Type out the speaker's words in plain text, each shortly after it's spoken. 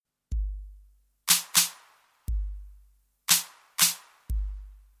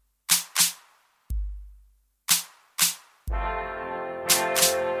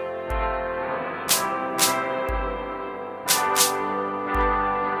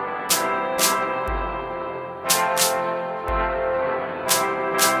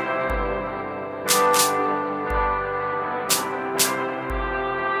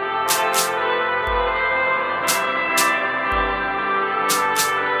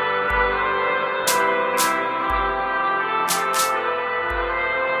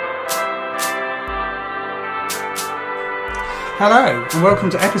Hello, and welcome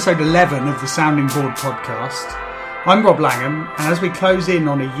to episode 11 of the Sounding Board podcast. I'm Rob Langham, and as we close in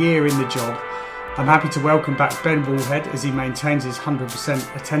on a year in the job, I'm happy to welcome back Ben Wallhead as he maintains his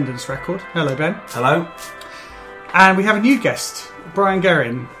 100% attendance record. Hello, Ben. Hello. And we have a new guest, Brian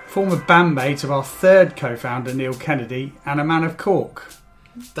Guerin, former bandmate of our third co-founder, Neil Kennedy, and a man of Cork.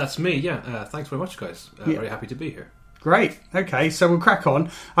 That's me, yeah. Thanks very much, guys. Very happy to be here. Great. Okay, so we'll crack on.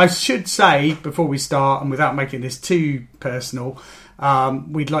 I should say, before we start, and without making this too personal,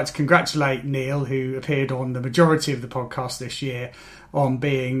 we'd like to congratulate Neil, who appeared on the majority of the podcast this year, on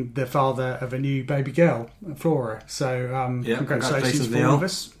being the father of a new baby girl, Flora. So congratulations for all of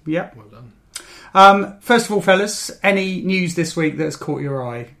us. Yep. Well done. First of all, fellas, any news this week that's caught your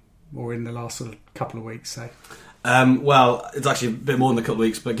eye, or in the last sort of couple of weeks, say? Well, it's actually a bit more than a couple of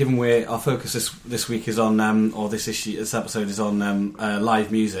weeks, but given our focus this week is on, this episode is on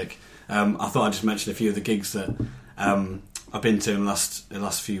live music, I thought I'd just mention a few of the gigs that I've been to in the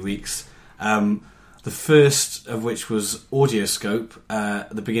last few weeks. The first of which was Audioscope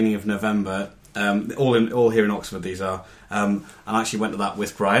at the beginning of November. All here in Oxford, these are. And I actually went to that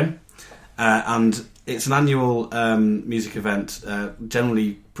with Brian. And it's an annual music event,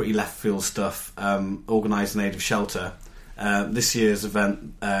 generally pretty left field stuff, organised in aid of Shelter. This year's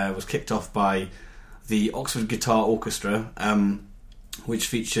event was kicked off by the Oxford Guitar Orchestra, which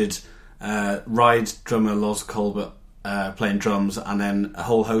featured Ride drummer Loz Colbert playing drums, and then a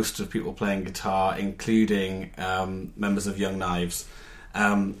whole host of people playing guitar, including members of Young Knives.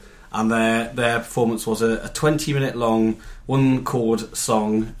 And their performance was a 20-minute long one-chord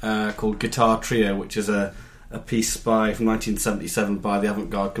song called Guitar Trio, which is a piece from 1977 by the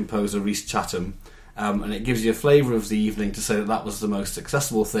avant-garde composer Rhys Chatham. And it gives you a flavour of the evening to say that was the most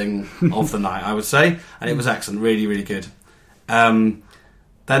accessible thing of the night, I would say. And it was excellent, really, really good. Then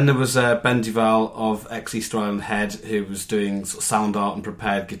there was Ben Duval of ex Easter Island Head, who was doing sort of sound art and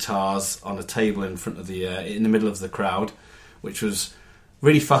prepared guitars on a table in front of in the middle of the crowd, which was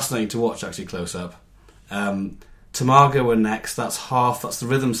really fascinating to watch, actually, close up. Tamaga were next. That's the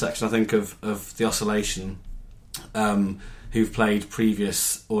rhythm section, I think, of the Oscillation, who've played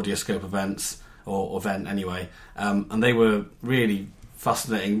previous Audioscope events, or event anyway. And they were really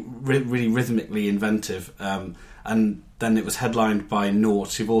fascinating, really rhythmically inventive. And then it was headlined by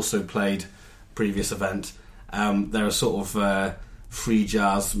Naught, who've also played previous event. They're a sort of free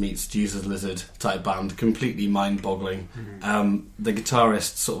jazz meets Jesus Lizard type band, completely mind-boggling. Mm-hmm. The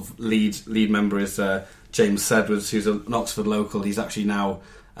guitarist, sort of lead member, is James Sedwards, who's an Oxford local. He's actually now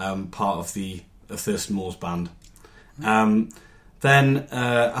part of the Thurston Moore's band. Then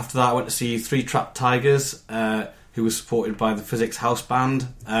after that, I went to see Three Trapped Tigers, who was supported by the Physics House Band.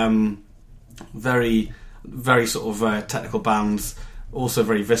 Very, very sort of technical bands, also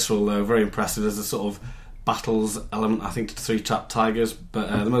very visceral though, very impressive. There's a sort of battles element, I think, to Three Trapped Tigers,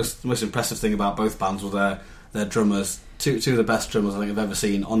 but the most impressive thing about both bands were their drummers. Two of the best drummers I think I've ever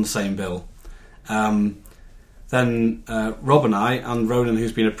seen on the same bill. Then Rob and I, and Ronan,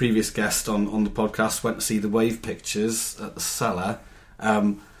 who's been a previous guest on the podcast, went to see the Wave Pictures at the Cellar.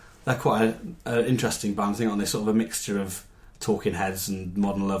 They're quite an interesting band, I think, on this sort of a mixture of Talking Heads and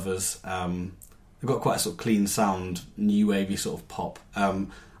Modern Lovers. They've got quite a sort of clean sound, new wavy sort of pop.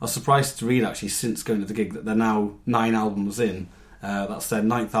 I was surprised to read, actually, since going to the gig, that they're now 9 albums in. That's their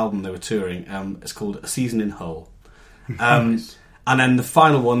 9th album they were touring. It's called A Season in Hull. Nice. And then the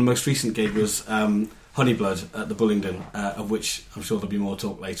final one, the most recent gig, was Honeyblood at the Bullingdon, of which I'm sure there'll be more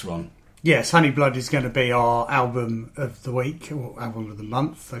talk later on. Yes, Honeyblood is going to be our album of the week, or album of the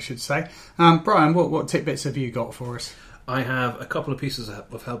month, I should say. Brian, what tidbits have you got for us? I have a couple of pieces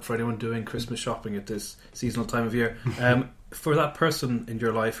of help for anyone doing Christmas shopping at this seasonal time of year. For that person in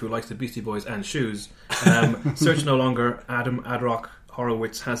your life who likes the Beastie Boys and shoes, search no longer. Adam Adrock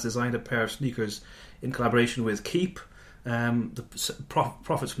Horowitz has designed a pair of sneakers in collaboration with Keep. The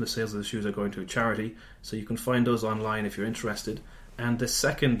profits from the sales of the shoes are going to a charity, so you can find those online if you're interested. And the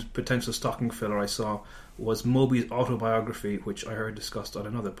second potential stocking filler I saw was Moby's autobiography, which I heard discussed on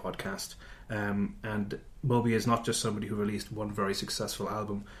another podcast. And Moby is not just somebody who released one very successful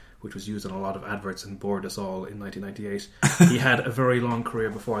album, which was used on a lot of adverts and bored us all in 1998. He had a very long career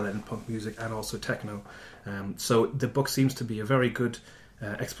before that in punk music and also techno. So the book seems to be a very good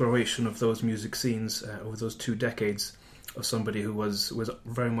exploration of those music scenes over those 2 decades, of somebody who was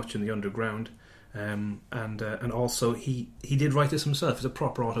very much in the underground. And also he did write this himself. It's a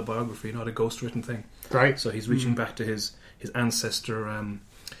proper autobiography, not a ghostwritten thing. Great. So he's reaching back to his ancestor,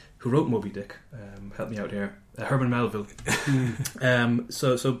 who wrote Moby Dick. Help me out here, Herman Melville.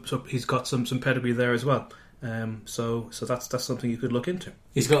 So he's got some pedigree there as well. So that's something you could look into.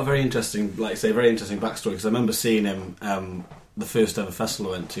 He's got a very interesting, like I say, very interesting backstory, because I remember seeing him the first ever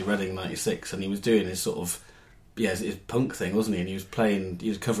festival I went to, Reading '96, and he was doing his sort of his punk thing, wasn't he? And he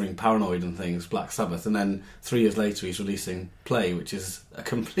was covering Paranoid and things, Black Sabbath, and then 3 years later he's releasing Play, which is a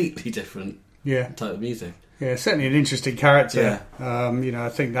completely different type of music. Yeah, certainly an interesting character. I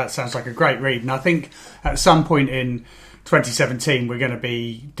think that sounds like a great read, and I think at some point in 2017 we're going to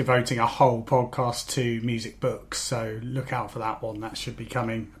be devoting a whole podcast to music books, so look out for that one. That should be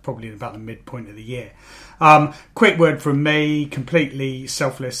coming probably at about the midpoint of the year. Quick word from me, completely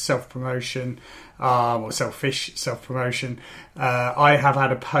selfless self-promotion, or selfish self-promotion. I have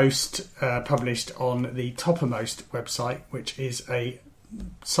had a post published on the Toppermost website, which is a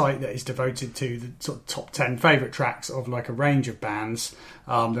site that is devoted to the sort of top 10 favourite tracks of like a range of bands.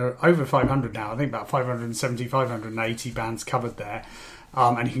 There are over 500 now, I think about 570, 580 bands covered there.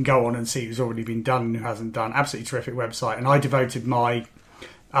 And you can go on and see who's already been done and who hasn't done. Absolutely terrific website. And I devoted my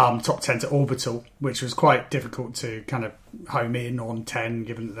top 10 to Orbital, which was quite difficult to kind of home in on 10,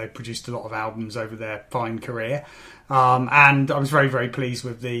 given that they produced a lot of albums over their fine career. And I was very, very pleased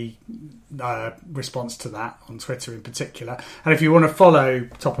with the response to that on Twitter in particular. And if you want to follow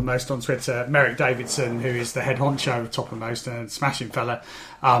Toppermost on Twitter, Merrick Davidson, who is the head honcho of Toppermost and a smashing fella,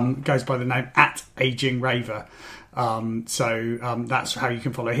 goes by the name @AgingRaver. That's how you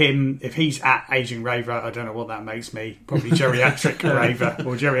can follow him. If he's @AgingRaver, I don't know what that makes me. Probably geriatric raver,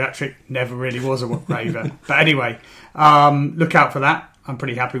 or geriatric never really was a raver. But anyway, look out for that. I'm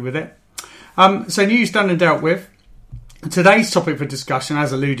pretty happy with it. So news done and dealt with. Today's topic for discussion,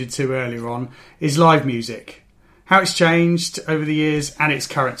 as alluded to earlier on, is live music. How it's changed over the years and its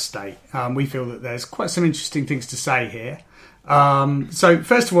current state. We feel that there's quite some interesting things to say here. So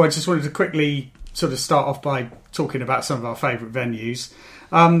first of all, I just wanted to quickly sort of start off by talking about some of our favourite venues.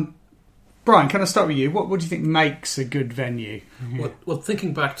 Brian, can I start with you? What do you think makes a good venue? Well,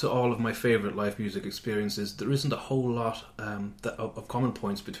 thinking back to all of my favourite live music experiences, there isn't a whole lot of common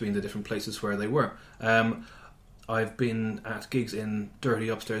points between the different places where they were. I've been at gigs in dirty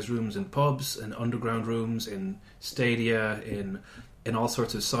upstairs rooms in pubs, in underground rooms, in stadia, in all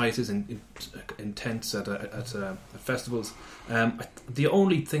sorts of sizes, in tents at festivals. The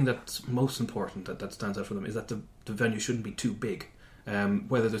only thing that's most important that stands out for them is that the venue shouldn't be too big.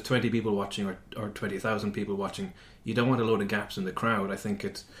 Whether there's 20 people watching or 20,000 people watching, you don't want a load of gaps in the crowd. I think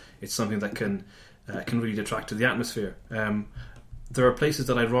it's something that can really detract to the atmosphere. There are places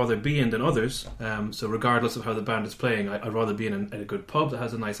that I'd rather be in than others. So regardless of how the band is playing, I'd rather be in a good pub that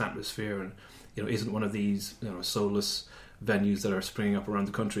has a nice atmosphere and isn't one of these soulless venues that are springing up around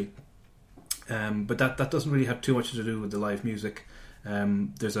the country. But that doesn't really have too much to do with the live music.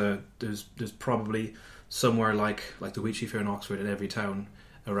 There's probably somewhere like the Wheat Sheaf here in Oxford in every town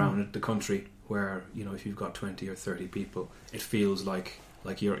around the country where if you've got 20 or 30 people, it feels like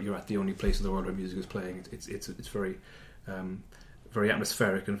you're at the only place in the world where music is playing. It's very very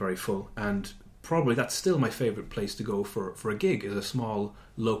atmospheric and very full, and probably that's still my favourite place to go for a gig, is a small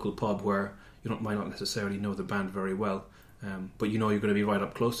local pub where might not necessarily know the band very well, but you're going to be right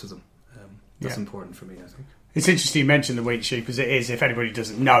up close to them. That's important for me, I think. It's interesting you mentioned the Wheat Sheep, as it is, if anybody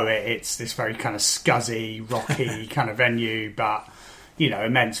doesn't know it, it's this very kind of scuzzy, rocky kind of venue, but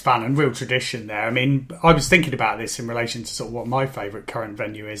immense fun and real tradition there. I mean, I was thinking about this in relation to sort of what my favourite current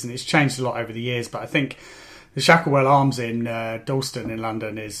venue is, and it's changed a lot over the years, but I think the Shacklewell Arms in Dalston in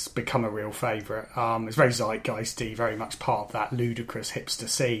London has become a real favourite. It's very zeitgeisty, very much part of that ludicrous hipster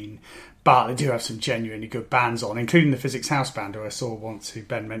scene. But they do have some genuinely good bands on, including the Physics House Band, who I saw once, who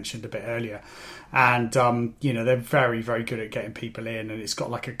Ben mentioned a bit earlier. And, they're very, very good at getting people in, and it's got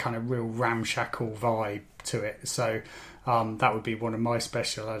like a kind of real ramshackle vibe to it. So that would be one of my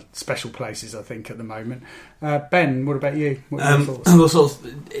special places, I think, at the moment. Ben, what about you? What are your thoughts? Well, sort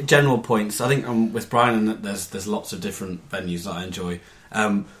of general points. I think I'm with Brian, and there's lots of different venues that I enjoy.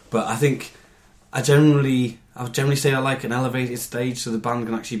 But I think I would generally say I like an elevated stage so the band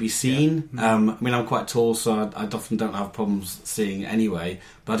can actually be seen. Yeah. I mean, I'm quite tall, so I often don't have problems seeing anyway,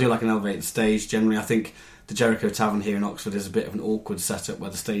 but I do like an elevated stage. Generally, I think the Jericho Tavern here in Oxford is a bit of an awkward setup where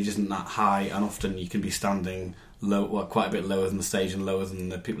the stage isn't that high, and often you can be standing low, quite a bit lower than the stage and lower than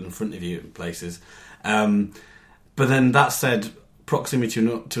the people in front of you at places. But then that said, proximity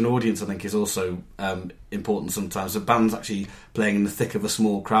to an audience, I think, is also important sometimes. So bands actually playing in the thick of a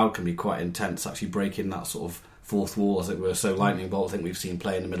small crowd can be quite intense, actually breaking that sort of fourth wall, as it were. So Lightning Bolt, I think we've seen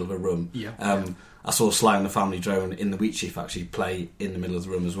play in the middle of a room. I saw Sly and the Family Drone in the Wheat Sheaf actually play in the middle of the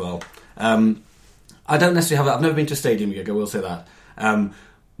room as well. I don't necessarily have that. I've never been to a stadium gig, I will say that.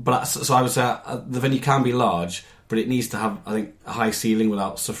 But so I would say the venue can be large, but it needs to have, I think, a high ceiling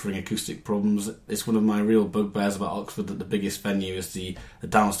without suffering acoustic problems. It's one of my real bugbears about Oxford that the biggest venue is the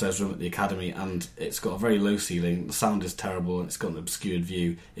downstairs room at the Academy, and it's got a very low ceiling. The sound is terrible, and it's got an obscured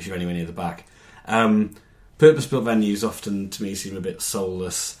view if you're anywhere near the back. Purpose-built venues often, to me, seem a bit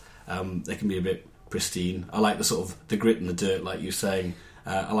soulless. They can be a bit pristine. I like the sort of the grit and the dirt, like you're saying.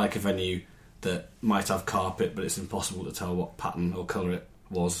 I like a venue that might have carpet, but it's impossible to tell what pattern or colour it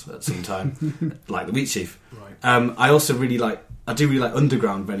was at some time, like the Wheatsheaf. Right. I also really like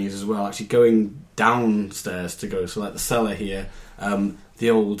underground venues as well, actually going downstairs to go. So like the Cellar here, the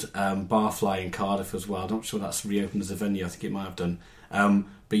old Barfly in Cardiff as well. I'm not sure that's reopened as a venue. I think it might have done.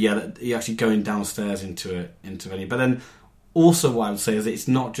 But yeah, you're actually going downstairs into a venue. But then also what I would say is that it's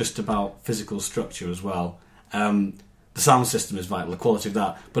not just about physical structure as well. The sound system is vital, the quality of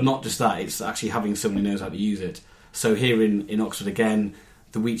that. But not just that, it's actually having somebody who knows how to use it. So here in Oxford again,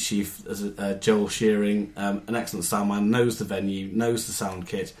 the Wheatsheaf, as Joel Shearing, an excellent soundman, knows the venue, knows the sound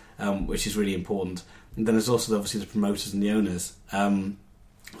kit, which is really important. And then there's also obviously the promoters and the owners.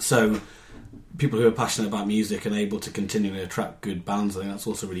 So people who are passionate about music and able to continually attract good bands, I think that's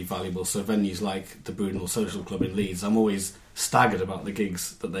also really valuable. So venues like the Brunel Social Club in Leeds, I'm always staggered about the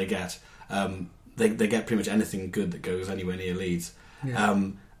gigs that they get. They get pretty much anything good that goes anywhere near Leeds. Yeah.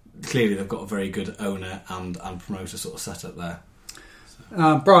 Clearly they've got a very good owner and promoter sort of setup there.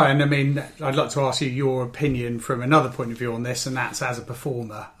 Brian, I mean, I'd like to ask you your opinion from another point of view on this, and that's as a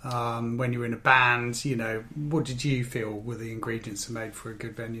performer. When you're in a band, you know, what did you feel were the ingredients that made for a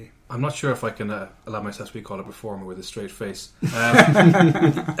good venue? I'm not sure if I can allow myself to be called a performer with a straight face.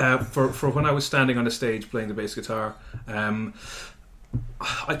 For when I was standing on a stage playing the bass guitar,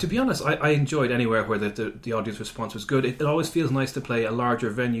 to be honest, I enjoyed anywhere where the audience response was good. It always feels nice to play a larger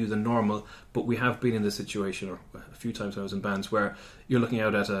venue than normal, but we have been in this situation, or a few times when I was in bands, where you're looking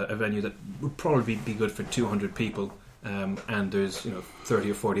out at a venue that would probably be good for 200 people, and there's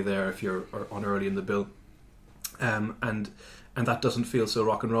 30 or 40 there if you're on early in the bill, and that doesn't feel so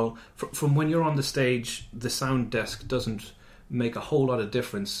rock and roll. From when you're on the stage, the sound desk doesn't make a whole lot of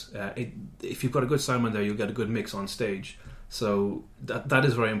difference. If you've got a good soundman there, you'll get a good mix on stage. So that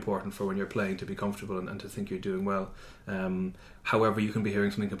is very important for when you're playing, to be comfortable and to think you're doing well. However, you can be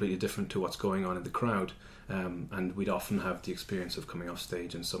hearing something completely different to what's going on in the crowd, and we'd often have the experience of coming off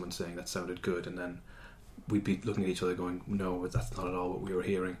stage and someone saying that sounded good, and then we'd be looking at each other going, no, that's not at all what we were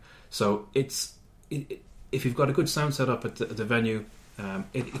hearing. So if you've got a good sound set up at the venue,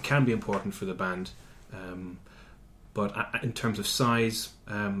 it can be important for the band. But in terms of size,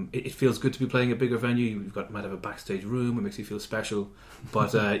 it feels good to be playing a bigger venue. You might have a backstage room; it makes you feel special.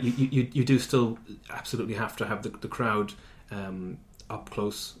 But you do still absolutely have to have the crowd up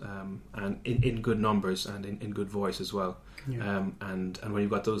close and in good numbers and in good voice as well. Yeah. And when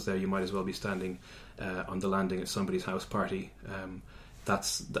you've got those there, you might as well be standing on the landing at somebody's house party.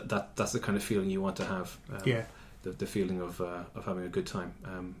 That's the kind of feeling you want to have. The feeling of having a good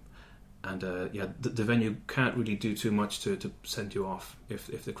time. The venue can't really do too much to send you off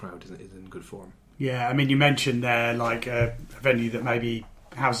if the crowd is in good form. Yeah, I mean, you mentioned there like a venue that maybe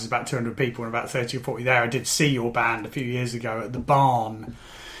houses about 200 people and about 30 or 40 there. I did see your band a few years ago at the Barn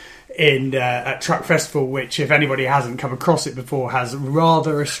at Truck Festival, which, if anybody hasn't come across it before, has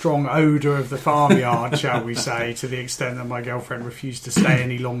rather a strong odour of the farmyard, shall we say, to the extent that my girlfriend refused to stay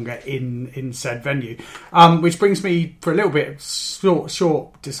any longer in said venue. Which brings me for a little bit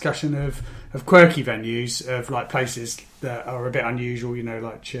short discussion of quirky venues, of like places that are a bit unusual,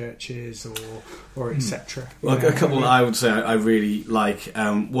 like churches or etc. Well, a couple that I would say I really like.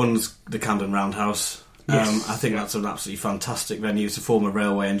 One's the Camden Roundhouse. Yes, I think that's an absolutely fantastic venue. It's a former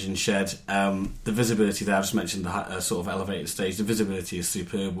railway engine shed. The visibility there, I just mentioned the sort of elevated stage. The visibility is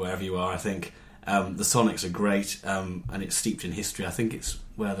superb wherever you are, I think. The Sonics are great, and it's steeped in history. I think it's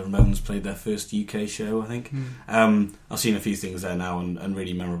where the Ramones played their first UK show, I think. I've seen a few things there now and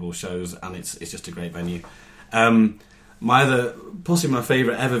really memorable shows, and it's just a great venue. Possibly my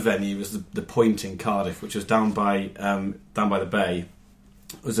favourite ever venue was the Point in Cardiff, which was down by the bay.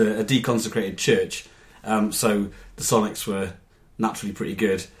 It was a deconsecrated church. So the Sonics were naturally pretty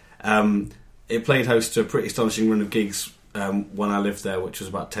good. It played host to a pretty astonishing run of gigs when I lived there, which was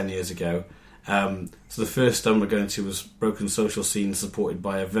about 10 years ago. So the first one we're going to was Broken Social Scene, supported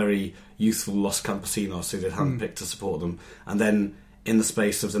by a very youthful Los Campesinos who they'd handpicked to support them. And then in the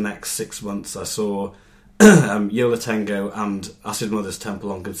space of the next 6 months, I saw Yola Tango and Acid Mother's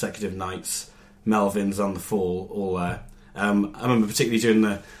Temple on consecutive nights, Melvins and The Fall all there. I remember particularly during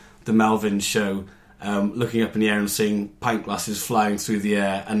the Melvins show, looking up in the air and seeing pint glasses flying through the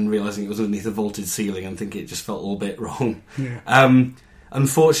air and realising it was underneath a vaulted ceiling and thinking it just felt all a bit wrong. Yeah.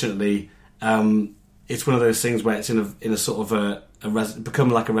 Unfortunately, in it's one of those things where it's in a sort of become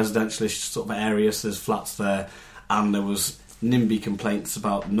like a residentialish sort of area. So there's flats there, and there was NIMBY complaints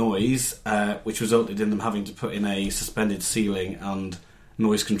about noise, which resulted in them having to put in a suspended ceiling and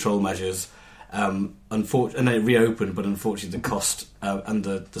noise control measures. And then it reopened, but unfortunately the cost and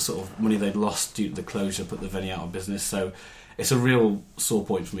the sort of money they'd lost due to the closure put the venue out of business. So it's a real sore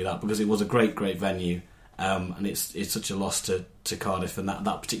point for me, that, because it was a great venue, and it's such a loss to Cardiff and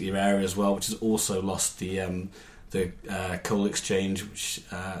that particular area as well, which has also lost the Coal Exchange, which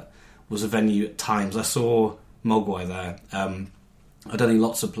was a venue at times. I saw Mogwai there. I don't think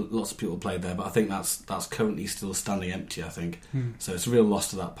lots of people played there, but I think that's currently still standing empty, I think. So it's a real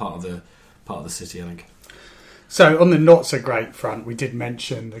loss to that part of the city, I think. So on the not so great front, we did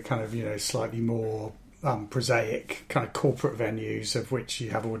mention the kind of slightly more prosaic kind of corporate venues, of which you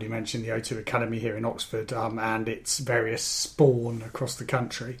have already mentioned the O2 Academy here in Oxford, and its various spawn across the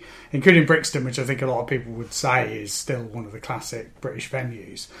country, including Brixton, which I think a lot of people would say is still one of the classic British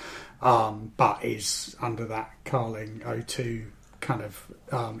venues, but is under that Carling O2 kind of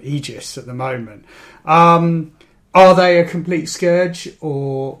aegis at the moment. Are they a complete scourge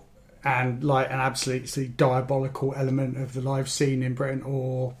and like an absolutely diabolical element of the live scene in Britain,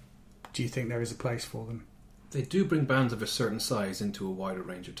 or do you think there is a place for them? They do bring bands of a certain size into a wider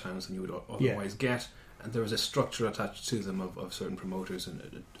range of towns than you would otherwise get, and there is a structure attached to them of certain promoters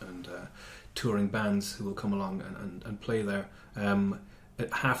and touring bands who will come along and play there.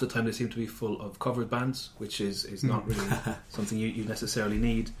 Half the time they seem to be full of covered bands, which is not really something you necessarily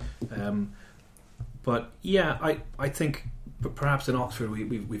need. But yeah, I think perhaps in Oxford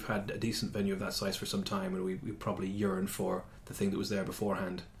we've had a decent venue of that size for some time, and we probably yearn for the thing that was there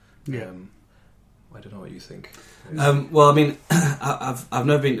beforehand. Yeah. I don't know what you think. Well, I mean, I've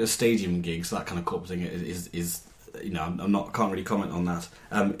never been to stadium gigs. So that kind of corporate thing is I can't really comment on that.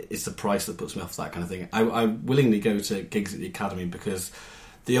 It's the price that puts me off that kind of thing. I willingly go to gigs at the Academy because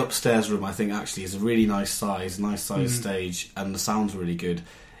the upstairs room, I think, actually is a really nice size stage, and the sound's really good.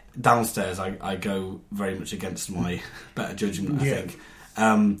 Downstairs, I go very much against my better judgment, I think.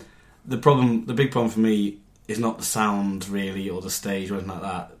 The big problem for me is not the sound really, or the stage or anything like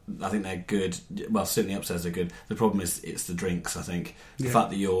that. I think they're good. Well, certainly upstairs they're good. The problem is it's the drinks, I think. The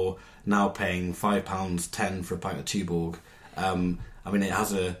fact that you're now paying £5.10 for a pint of Tuborg. I mean, it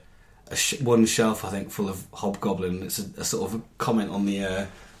has one shelf, I think, full of Hobgoblin. It's a sort of comment on the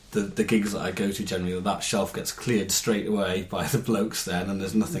gigs that I go to generally, that shelf gets cleared straight away by the blokes there, and then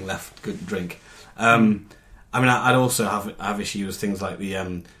there's nothing left good to drink. I mean, I'd also have issues with things like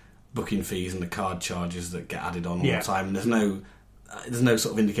the booking fees and the card charges that get added on all the time, and there's no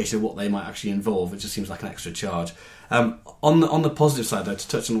sort of indication of what they might actually involve. It just seems like an extra charge. On the positive side, though, to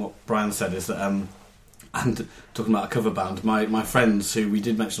touch on what Brian said, is that and talking about a cover band, my friends who we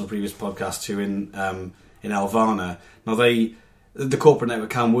did mention on the previous podcast, who in Alvana, now the corporate network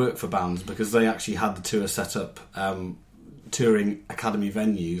can work for bands because they actually had the tour set up touring Academy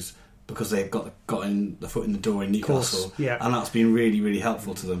venues because they've got in the foot in the door in Newcastle, and that's been really, really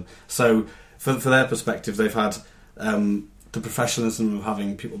helpful to them. So for their perspective, they've had the professionalism of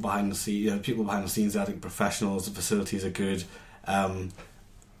having people behind the scenes. I think professionals, the facilities are good.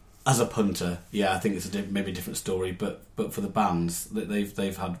 As a punter, I think it's maybe a different story, but for the bands,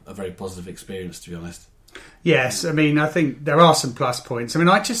 they've had a very positive experience, to be honest. Yes, I mean, I think there are some plus points. I mean,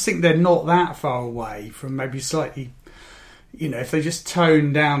 I just think they're not that far away from maybe slightly, if they just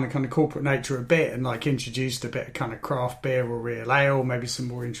toned down the kind of corporate nature a bit and like introduced a bit of kind of craft beer or real ale, maybe some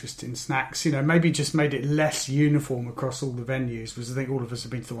more interesting snacks, maybe just made it less uniform across all the venues, because I think all of us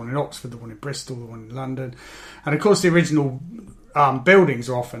have been to the one in Oxford, the one in Bristol, the one in London, and of course the original buildings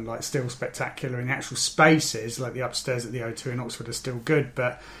are often like still spectacular, and the actual spaces like the upstairs at the O2 in Oxford are still good,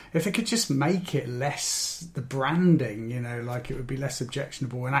 but if they could just make it less the branding, like it would be less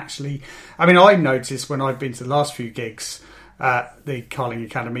objectionable. And actually, I mean, I've noticed when I've been to the last few gigs at the Carling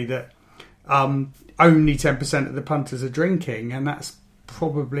Academy that only 10% of the punters are drinking, and that's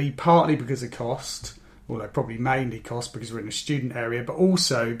probably partly because of cost, although probably mainly cost because we're in a student area, but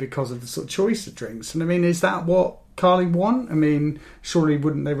also because of the sort of choice of drinks. And I mean, is that what Carling want? I mean, surely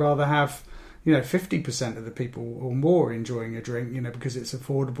wouldn't they rather have 50% of the people or more enjoying a drink, because it's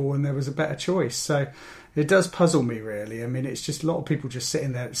affordable and there was a better choice? So it does puzzle me, really. I mean, it's just a lot of people just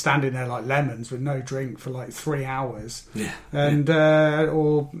standing there like lemons with no drink for like 3 hours. I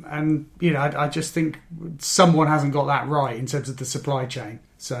just think someone hasn't got that right in terms of the supply chain.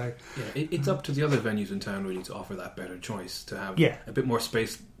 So it's up to the other venues in town really to offer that better choice, to have a bit more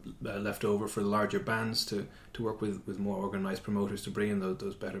space left over for the larger bands to work with more organised promoters to bring in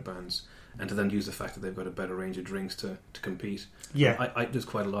those better bands, and to then use the fact that they've got a better range of drinks to compete. There's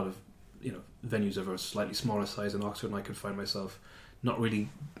quite a lot of venues of a slightly smaller size in Oxford, and I could find myself not really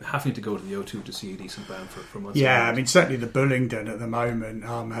having to go to the O2 to see a decent band for months. Yeah, I mean, certainly the Bullingdon at the moment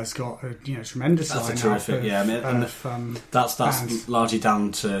has got a tremendous That's line terrific. That's bands. largely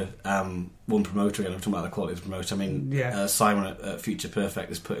down to one promoter. Again, I'm talking about the quality of the promoter. I mean, Simon at Future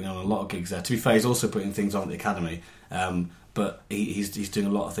Perfect is putting on a lot of gigs there. To be fair, he's also putting things on at the Academy, but he's doing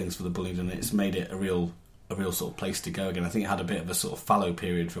a lot of things for the Bullingdon. It's made it a real sort of place to go again. I think it had a bit of a sort of fallow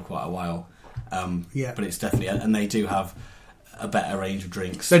period for quite a while, but it's definitely, and they do have a better range of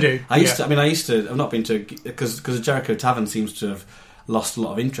drinks. They do. I've not been to, because the Jericho Tavern seems to have lost a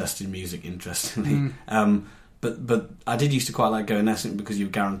lot of interest in music, interestingly. But I did used to quite like going there simply because you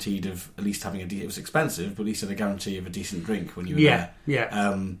were guaranteed of at least having it was expensive, but at least had a guarantee of a decent drink when you were there.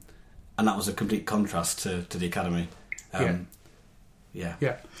 Yeah. And that was a complete contrast to the Academy.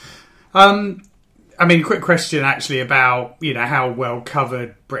 I mean, quick question actually about how well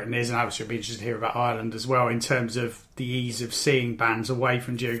covered Britain is, and I would be interested to hear about Ireland as well in terms of the ease of seeing bands away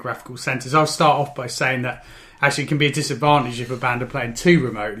from geographical centres. I'll start off by saying that actually it can be a disadvantage if a band are playing too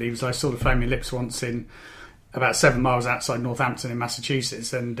remotely, because I saw the Flaming Lips once in about 7 miles outside Northampton in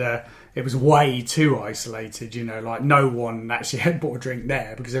Massachusetts, and it was way too isolated, like no one actually had bought a drink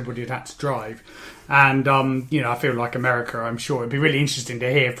there because everybody had to drive. And, I feel like America, I'm sure it'd be really interesting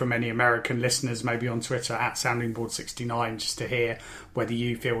to hear from any American listeners, maybe on Twitter at SoundingBoard69, just to hear whether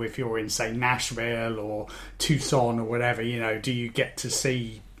you feel if you're in, say, Nashville or Tucson or whatever, do you get to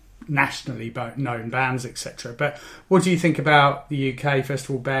see nationally known bands, etc. But what do you think about the UK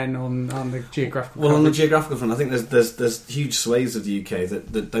festival, Ben, on the geographical coverage? On the geographical front, I think there's huge swathes of the UK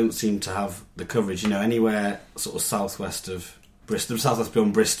that don't seem to have the coverage. Anywhere sort of southwest of Bristol, southwest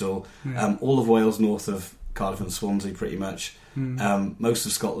beyond Bristol, all of Wales north of Cardiff and Swansea, pretty much. Most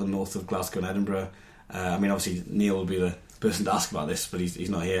of Scotland north of Glasgow and Edinburgh. I mean, obviously Neil will be the person to ask about this, but he's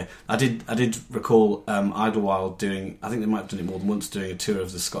not here. I did recall Idlewild doing, I think they might have done it more than once, doing a tour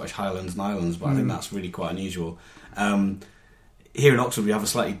of the Scottish Highlands and Islands, but I think that's really quite unusual. Here in Oxford we have a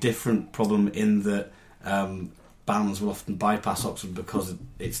slightly different problem in that bands will often bypass Oxford because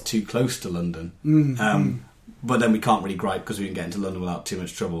it's too close to London. But then we can't really gripe because we can get into London without too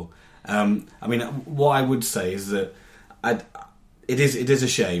much trouble. I mean, what I would say is that it is a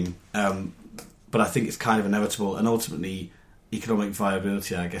shame, but I think it's kind of inevitable, and ultimately economic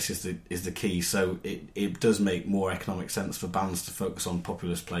viability, I guess, is the key. So it does make more economic sense for bands to focus on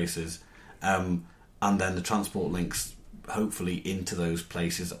populous places, and then the transport links, hopefully, into those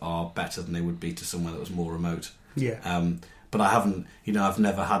places are better than they would be to somewhere that was more remote. But I haven't, I've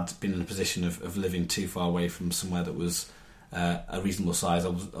never been in a position of living too far away from somewhere that was a reasonable size. I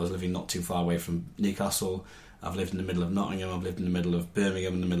was living not too far away from Newcastle. I've lived in the middle of Nottingham. I've lived in the middle of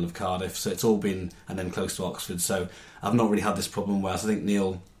Birmingham, in the middle of Cardiff. So it's all been, and then close to Oxford. So I've not really had this problem. Whereas I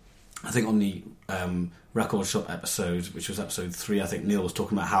think on the record shop episode, which was episode 3, I think Neil was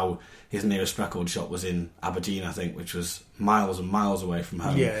talking about how his nearest record shop was in Aberdeen, I think, which was miles and miles away from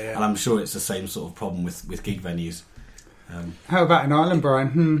home. And I'm sure it's the same sort of problem with gig venues. How about in Ireland,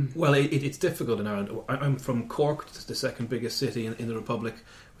 Brian? Well, it's difficult in Ireland. I'm from Cork, the second biggest city in the Republic,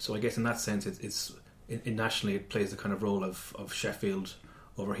 so I guess in that sense it's nationally it plays the kind of role of Sheffield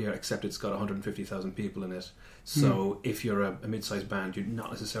over here, except it's got 150,000 people in it. So if you're a mid-sized band, you're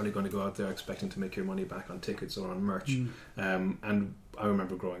not necessarily going to go out there expecting to make your money back on tickets or on merch. And I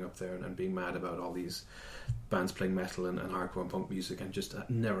remember growing up there and being mad about all these bands playing metal and hardcore and punk music, and just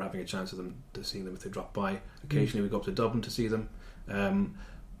never having a chance of seeing them if they drop by. Occasionally we go up to Dublin to see them,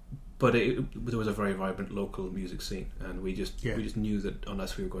 but there was a very vibrant local music scene, and we just knew that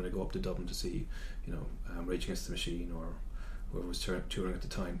unless we were going to go up to Dublin to see Rage Against the Machine or whoever was touring at the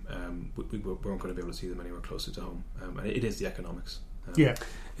time, we weren't going to be able to see them anywhere closer to home. And it is the economics.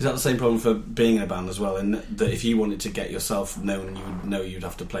 Is that the same problem for being in a band as well? In that if you wanted to get yourself known, you would know you'd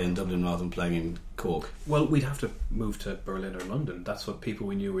have to play in Dublin rather than playing in Cork? Well, we'd have to move to Berlin or London. That's what people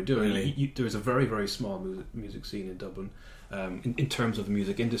we knew were doing. Really? There was a very, very small music scene in Dublin in terms of the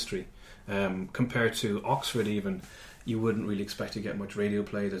music industry. Compared to Oxford even, you wouldn't really expect to get much radio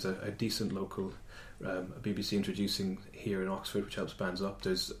play. There's a decent local BBC introducing here in Oxford, which helps bands up.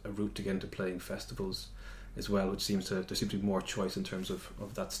 There's a route to get into playing festivals as well, which there seems to be more choice in terms of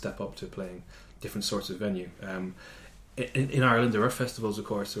that step up to playing different sorts of venue. In Ireland there are festivals, of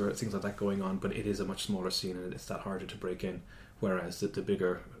course, there are things like that going on, but it is a much smaller scene and it's that harder to break in, whereas the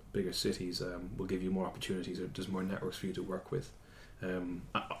bigger cities will give you more opportunities, or there's more networks for you to work with.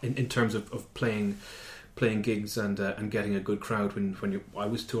 In terms of playing gigs and getting a good crowd, I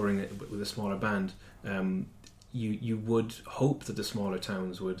was touring with a smaller band, you would hope that the smaller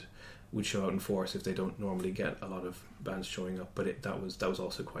towns would would show out in force if they don't normally get a lot of bands showing up. But that was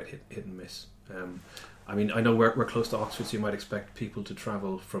also quite hit and miss. I mean, I know we're close to Oxford, so you might expect people to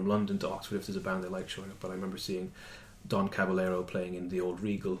travel from London to Oxford if there's a band they like showing up. But I remember seeing Don Caballero playing in the old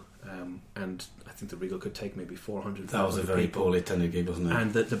Regal, and I think the Regal could take maybe 400,000 That was a very poorly attended gig, wasn't it?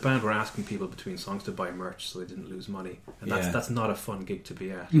 And the band were asking people between songs to buy merch so they didn't lose money. And that's not a fun gig to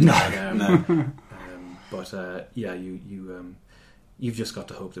be at. No. But you've just got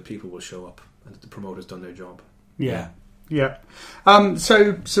to hope that people will show up and that the promoter's done their job. Yeah.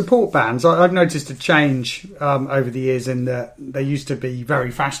 So support bands, I've noticed a change over the years in that they used to be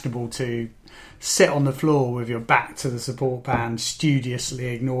very fashionable to sit on the floor with your back to the support band, studiously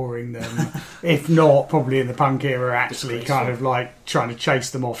ignoring them. If not, probably in the punk era, actually kind of like trying to chase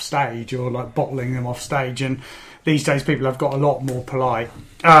them off stage or like bottling them off stage. And these days people have got a lot more polite.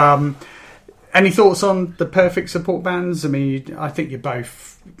 Any thoughts on the perfect support bands? I mean, I think you're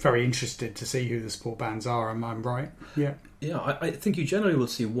both very interested to see who the support bands are. Am I right? Yeah. Yeah, I think you generally will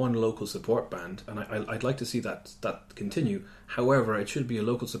see one local support band, and I'd like to see that continue. However, it should be a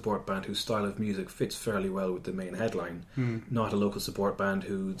local support band whose style of music fits fairly well with the main headline, not a local support band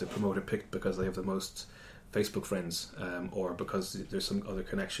who the promoter picked because they have the most Facebook friends or because there's some other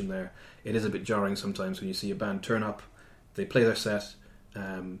connection there. It is a bit jarring sometimes when you see a band turn up, they play their set,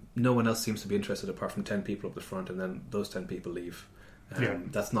 no one else seems to be interested apart from 10 people up the front, and then those 10 people leave.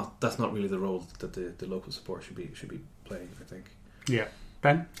 That's not really the role that the local support should be playing, I think. Yeah.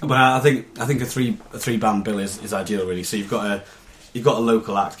 Ben? But I think a three band bill is ideal, really. So you've got a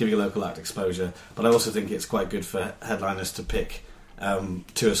local act, giving a local act exposure, but I also think it's quite good for headliners to pick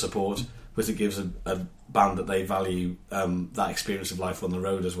tour support, because it gives a band that they value that experience of life on the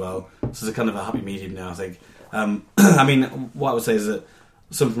road as well. So it's a kind of a happy medium now, I think. I mean, what I would say is that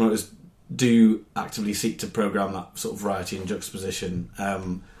some promoters do actively seek to programme that sort of variety and juxtaposition. I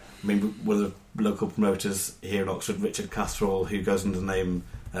mean, one of the local promoters here in Oxford, Richard Catherall, who goes under the name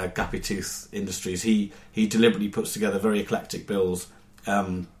Gappy Tooth Industries, he deliberately puts together very eclectic bills.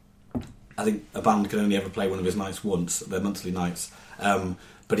 I think a band can only ever play one of his nights once, their monthly nights,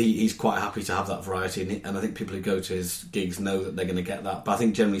 but he's quite happy to have that variety, and I think people who go to his gigs know that they're going to get that. But I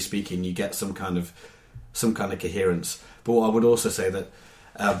think generally speaking, you get some kind of coherence. But what I would also say that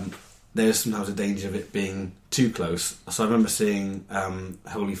there's sometimes a danger of it being too close. So I remember seeing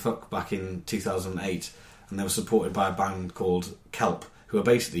Holy Fuck back in 2008, and they were supported by a band called Kelp, who are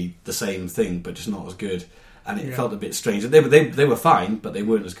basically the same thing but just not as good, and it felt a bit strange. They were fine, but they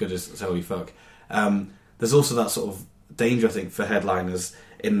weren't as good as Holy Fuck. There's also that sort of danger, I think, for headliners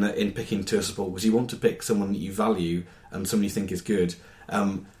in picking tour support, because you want to pick someone that you value and someone you think is good,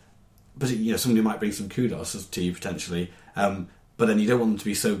 but somebody might bring some kudos to you potentially. But then you don't want them to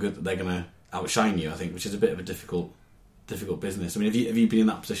be so good that they're going to outshine you, I think, which is a bit of a difficult business. I mean, have you been in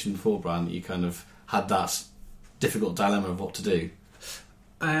that position before, Brian, that you kind of had that difficult dilemma of what to do?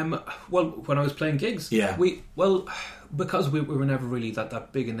 Well, when I was playing gigs, because we were never really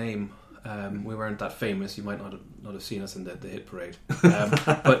that big a name, we weren't that famous. You might not have seen us in the hit parade,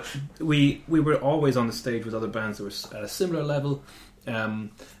 but we were always on the stage with other bands that were at a similar level.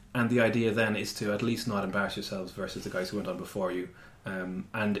 And the idea then is to at least not embarrass yourselves versus the guys who went on before you.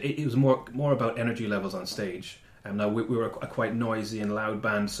 And it was more about energy levels on stage. Now we were a quite noisy and loud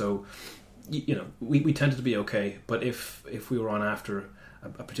band, so we tended to be okay. But if we were on after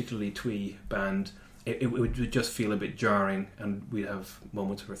a particularly twee band, it would just feel a bit jarring, and we'd have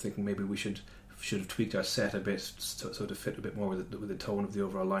moments where we're thinking maybe we should have tweaked our set a bit so to fit a bit more with the tone of the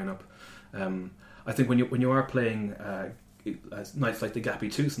overall lineup. I think when you are playing nights like the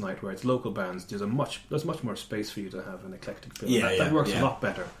Gappy Tooth night, where it's local bands, there's much more space for you to have an eclectic bill. That works a lot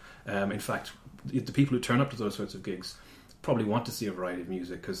better. In fact, the people who turn up to those sorts of gigs probably want to see a variety of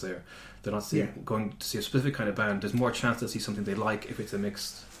music, because they're not going to see a specific kind of band. There's more chance to see something they like if it's a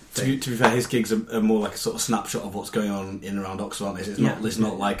mixed thing. To be fair, his gigs are more like a sort of snapshot of what's going on in and around Oxford, aren't they? It's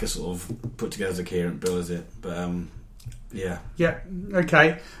not like a sort of put together as a coherent bill, is it? But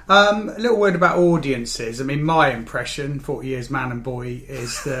okay. A little word about audiences. I mean, my impression, 40 years man and boy,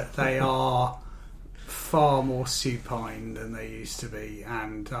 is that they are far more supine than they used to be,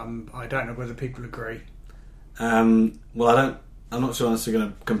 and I don't know whether people agree. I'm not sure I'm necessarily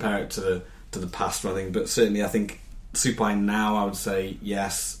going to compare it to the past or anything, but certainly I think supine now, I would say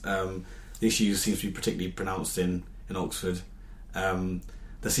yes. The issue seems to be particularly pronounced in Oxford. There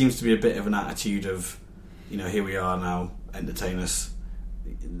seems to be a bit of an attitude of, here we are now, entertain us.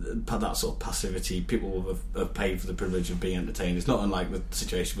 That sort of passivity. People have paid for the privilege of being entertained. It's not unlike the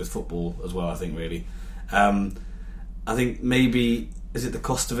situation with football as well, I think, really. I think maybe is it the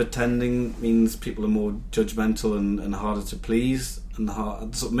cost of attending means people are more judgmental and harder to please, and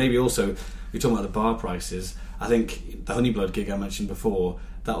so maybe also we're talking about the bar prices. I think the Honeyblood gig I mentioned before,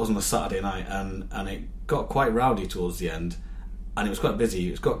 that was on a Saturday night, and it got quite rowdy towards the end, and it was quite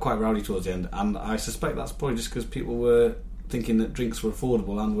busy. It got quite rowdy towards the end, and I suspect that's probably just because people were thinking that drinks were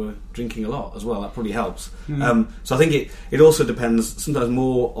affordable and were drinking a lot as well. That probably helps. So I think it also depends sometimes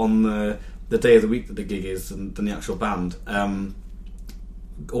more on the day of the week that the gig is than the actual band.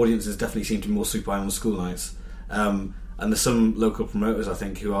 Audiences definitely seem to be more supine on school nights, and there's some local promoters I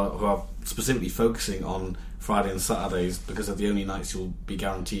think who are specifically focusing on Friday and Saturdays because they're the only nights you'll be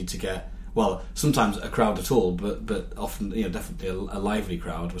guaranteed to get, well, sometimes a crowd at all, but often, definitely a lively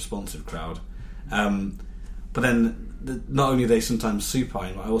crowd, responsive crowd. But then not only are they sometimes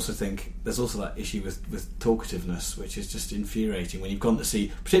supine, but I also think there's also that issue with talkativeness, which is just infuriating when you've gone to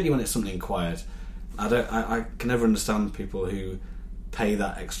see, particularly when it's something quiet. I can never understand people who pay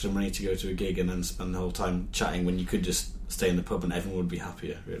that extra money to go to a gig and then spend the whole time chatting when you could just stay in the pub and everyone would be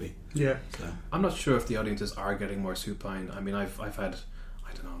happier, really. Yeah. So. I'm not sure if the audiences are getting more supine. I mean, I've had,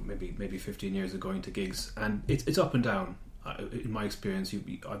 I don't know, maybe 15 years of going to gigs, and it's up and down. In my experience,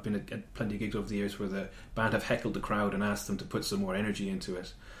 I've been at plenty of gigs over the years where the band have heckled the crowd and asked them to put some more energy into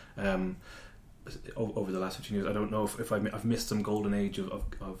it. Over the last 15 years, I don't know if I've missed some golden age of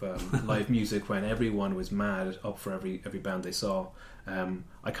live music when everyone was mad up for every band they saw.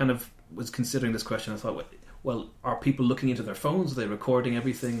 I kind of was considering this question. I thought, well, are people looking into their phones? Are they recording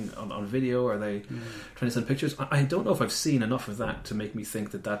everything on video? Are they trying to send pictures? I don't know if I've seen enough of that to make me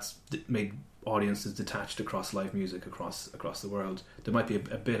think that's made audiences detached across live music across the world. There might be a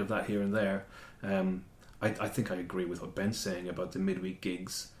bit of that here and there. I think I agree with what Ben's saying about the midweek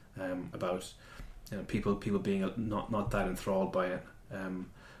gigs, about people being not that enthralled by it, and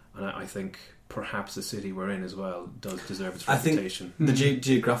I think perhaps the city we're in as well does deserve its reputation. I think the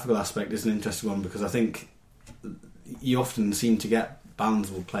geographical aspect is an interesting one, because I think you often seem to get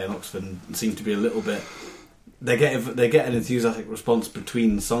bands will play in Oxford and seem to be a little bit. They get an enthusiastic response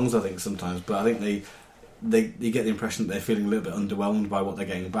between songs, I think, sometimes, but I think you get the impression that they're feeling a little bit underwhelmed by what they're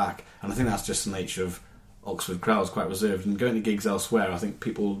getting back, and I think that's just the nature of Oxford crowds, quite reserved. And going to gigs elsewhere, I think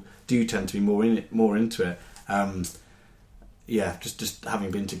people do tend to be more into it. Just having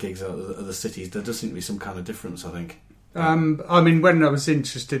been to gigs at other cities, there does seem to be some kind of difference, I think. I mean, when I was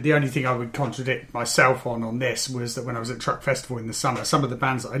interested, the only thing I would contradict myself on this was that when I was at Truck Festival in the summer, some of the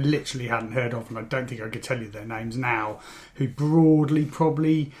bands that I literally hadn't heard of, and I don't think I could tell you their names now, who broadly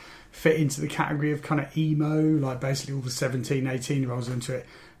probably fit into the category of kind of emo, like basically all the 17, 18-year-olds into it,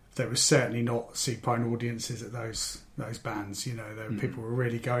 there was certainly not supine audiences at those bands. People were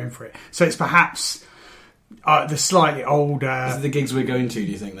really going for it. So it's perhaps the slightly older, is it the gigs we're going to,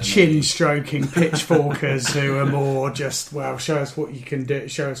 do you think? Then chin stroking pitchforkers who are more just, well, show us what you can do.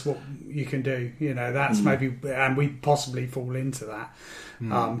 Show us what you can do. That's maybe, and we possibly fall into that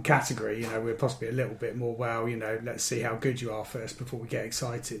category. We're possibly a little bit more, well, let's see how good you are first before we get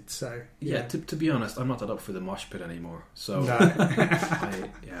excited. So yeah, to be honest, I'm not that up for the mosh pit anymore. So no.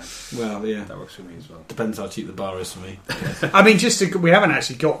 Well, yeah, that works for me as well. Depends how cheap the bar is for me. I mean, we haven't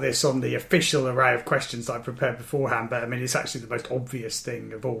actually got this on the official array of questions that I prepared beforehand, but I mean, it's actually the most obvious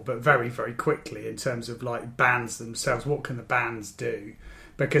thing of all. But very, very quickly, in terms of like bands themselves, what can the bands do?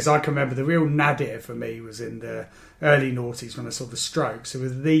 Because I can remember the real nadir for me was in the early noughties when I saw the Strokes, who were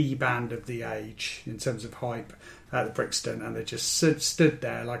the band of the age in terms of hype at the Brixton, and they just stood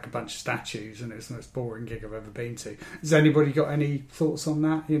there like a bunch of statues, and it was the most boring gig I've ever been to. Has anybody got any thoughts on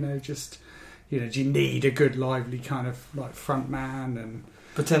that? Do you need a good, lively kind of like front man? And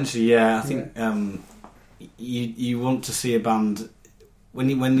potentially, yeah. I think you want to see a band. When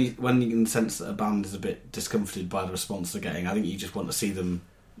you can sense that a band is a bit discomforted by the response they're getting, I think you just want to see them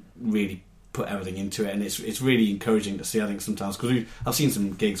really put everything into it, and it's really encouraging to see. I think sometimes, because I've seen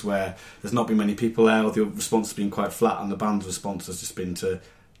some gigs where there's not been many people there, or the response has been quite flat, and the band's response has just been to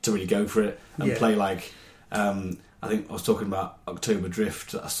really go for it and play like. I think I was talking about October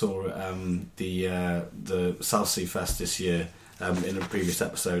Drift. I saw the South Sea Fest this year in a previous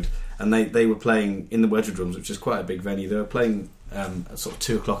episode, and they were playing in the Wedgwood Drums, which is quite a big venue. They were playing at sort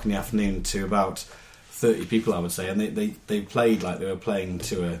of 2:00 in the afternoon to about 30 people, I would say, and they played like they were playing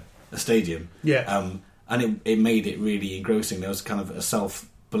to a stadium. Yeah. And it made it really engrossing. There was kind of a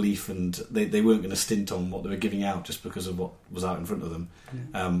self-belief, and they weren't going to stint on what they were giving out just because of what was out in front of them.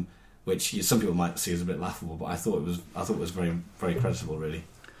 Yeah. Which some people might see as a bit laughable, but I thought it was very, very creditable, really.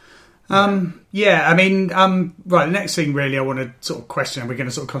 I mean, right, the next thing really I want to sort of question, and we're going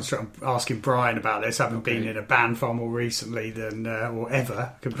to sort of concentrate on asking Brian about this, having been in a band far more recently than or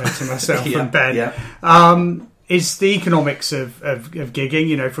ever compared to myself and Ben. Yeah. is the economics of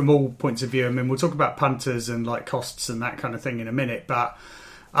gigging, from all points of view. I mean, we'll talk about punters and like costs and that kind of thing in a minute, but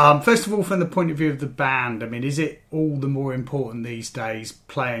first of all, from the point of view of the band, I mean, is it all the more important these days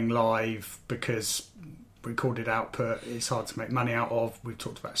playing live because recorded output is hard to make money out of? We've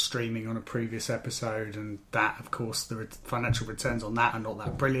talked about streaming on a previous episode, and that, of course, the financial returns on that are not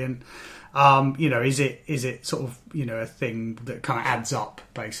that brilliant. Is it sort of a thing that kind of adds up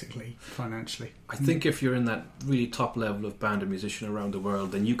basically financially? I think if you're in that really top level of band and musician around the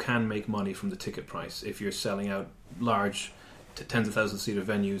world, then you can make money from the ticket price. If you're selling out large tens of thousands seater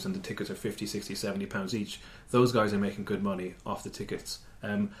venues and the tickets are 50, 60, 70 pounds each, those guys are making good money off the tickets.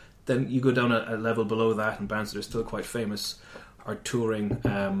 Then you go down a level below that, and bands that are still quite famous are touring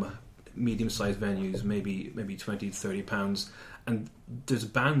medium-sized venues, maybe 20, 30 pounds. And there's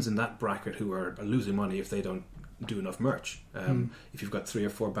bands in that bracket who are losing money if they don't do enough merch. If you've got 3 or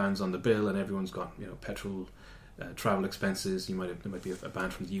 4 bands on the bill and everyone's got petrol, travel expenses, there might be a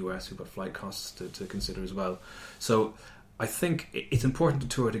band from the US who've got flight costs to consider as well. So I think it's important to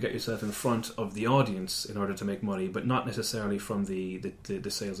tour to get yourself in front of the audience in order to make money, but not necessarily from the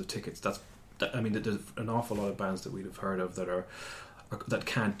sales of tickets. There's an awful lot of bands that we'd have heard of that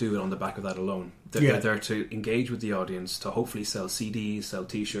can't do it on the back of that alone. They're there to engage with the audience, to hopefully sell CDs, sell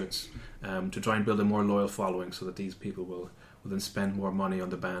T-shirts, to try and build a more loyal following, so that these people will then spend more money on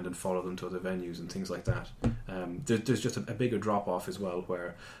the band and follow them to other venues and things like that. There's just a bigger drop off as well,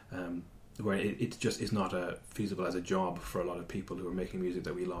 where it just is not feasible as a job for a lot of people who are making music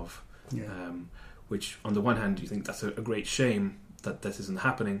that we love. Which, on the one hand, you think that's a great shame that this isn't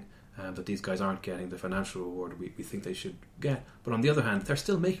happening, that these guys aren't getting the financial reward we think they should get. But on the other hand, they're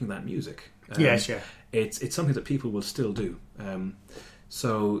still making that music. It's something that people will still do. I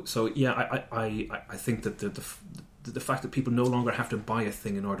think that the fact that people no longer have to buy a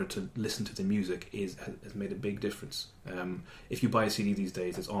thing in order to listen to the music has made a big difference. If you buy a CD these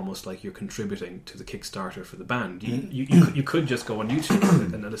days, it's almost like you're contributing to the Kickstarter for the band. You could just go on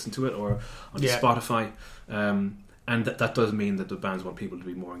YouTube and listen to it, or on Spotify, and that does mean that the bands want people to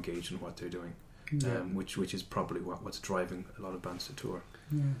be more engaged in what they're doing, which is probably what's driving a lot of bands to tour.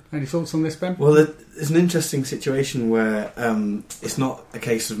 Any thoughts on this, Ben? Well, it's an interesting situation where it's not a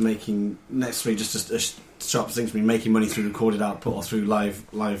case of making necessarily just a sharp distinction between making money through recorded output or through live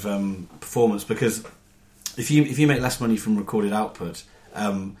performance, because if you make less money from recorded output,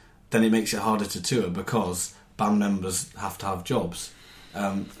 then it makes it harder to tour, because band members have to have jobs,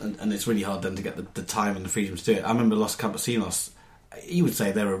 and it's really hard then to get the time and the freedom to do it. I remember Los Campesinos, you would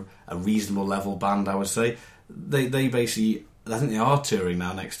say they're a reasonable level band. I would say they basically, I think they are touring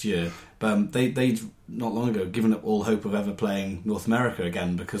now next year, but they'd not long ago given up all hope of ever playing North America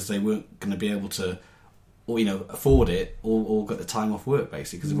again, because they weren't going to be able to, or afford it, or get the time off work,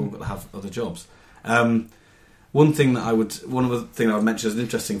 basically, because they've all got to have other jobs. One other thing that I would mention as an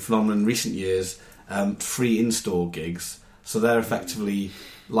interesting phenomenon in recent years, free in-store gigs. So they're effectively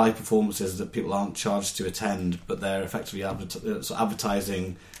live performances that people aren't charged to attend, but they're effectively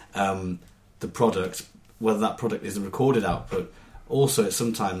advertising the product, whether that product is a recorded output. Also, it's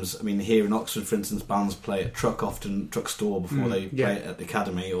sometimes, here in Oxford, for instance, bands play at Truck Store before they play it at the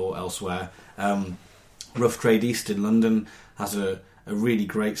Academy or elsewhere. Rough Trade East in London has a really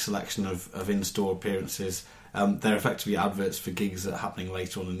great selection of in-store appearances. They're effectively adverts for gigs that are happening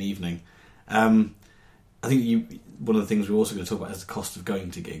later on in the evening. I think one of the things we're also going to talk about is the cost of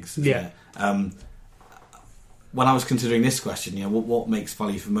going to gigs. Isn't it? When I was considering this question, what makes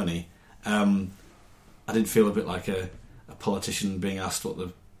value for money, I did feel a bit like a politician being asked what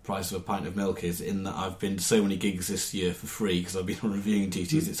the price of a pint of milk is, in that I've been to so many gigs this year for free because I've been on reviewing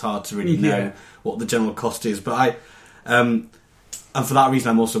duties. It's hard to really know what the general cost is, but and for that reason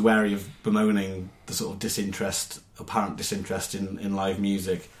I'm also wary of bemoaning the sort of apparent disinterest in live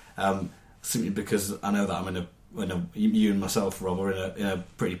music, simply because I know that I'm in a you and myself, Rob, are in a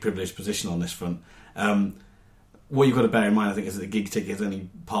pretty privileged position on this front. What you've got to bear in mind, I think, is that the gig ticket is only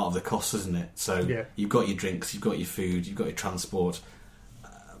part of the cost, isn't it? So you've got your drinks, you've got your food, you've got your transport.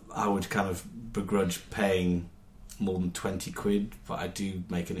 I would kind of begrudge paying more than 20 quid, but I do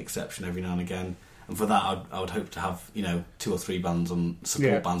make an exception every now and again. And for that, I would hope to have 2 or 3 bands on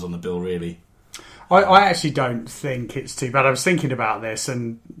bands on the bill. Really, I actually don't think it's too bad. I was thinking about this,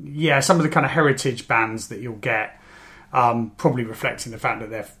 and some of the kind of heritage bands that you'll get, probably reflecting the fact that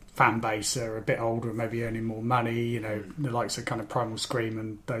their fan base are a bit older and maybe earning more money. The likes of kind of Primal Scream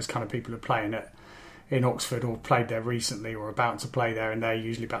and those kind of people are playing in Oxford or played there recently or about to play there, and they're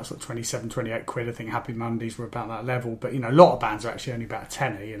usually about sort of 27, 28 quid. I think Happy Mondays were about that level, but a lot of bands are actually only about a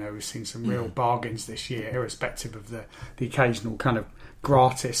tenner. We've seen some real bargains this year, irrespective of the occasional kind of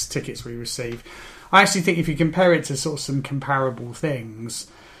gratis tickets we receive. I actually think if you compare it to sort of some comparable things,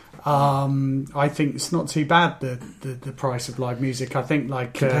 I think it's not too bad, the price of live music. I think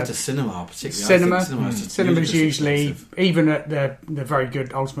like compared to cinema, particularly. Cinema's usually, even at the very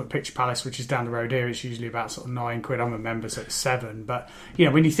good Ultimate Picture Palace, which is down the road here, it's usually about sort of £9. I'm a member, so it's £7. But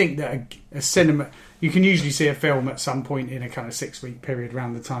when you think that a cinema, you can usually see a film at some point in a kind of 6-week period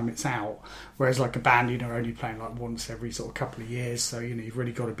around the time it's out, whereas like a band, are only playing like once every sort of couple of years, so you've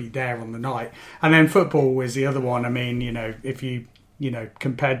really got to be there on the night. And then football is the other one. I mean, if you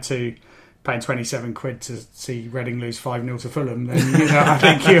compared to paying £27 to see Reading lose 5-0 to Fulham, then I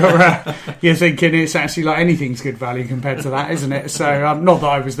think you're thinking it's actually like anything's good value compared to that, isn't it? So not that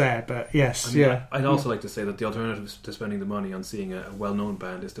I was there, but yes, I'd also like to say that the alternative to spending the money on seeing a well-known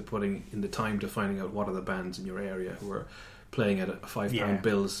band is to putting in the time to finding out what are the bands in your area who are playing at a £5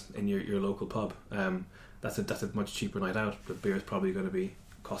 bills in your local pub. That's a much cheaper night out. The beer is probably going to be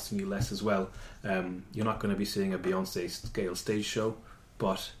costing you less as well. You're not going to be seeing a Beyonce scale stage show,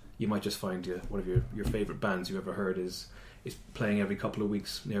 but you might just find one of your favourite bands you ever heard is playing every couple of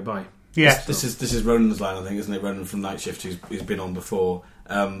weeks nearby. Yeah, this is Ronan's line, I think, isn't it? Ronan from Night Shift, who's been on before.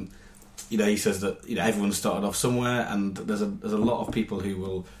 He says that everyone started off somewhere, and there's a lot of people who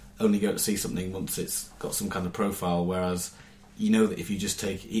will only go to see something once it's got some kind of profile. Whereas that if you just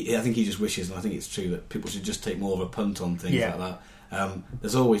take, I think he just wishes, and I think it's true, that people should just take more of a punt on things like that.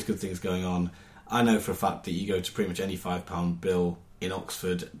 There's always good things going on. I know for a fact that you go to pretty much any £5 bill in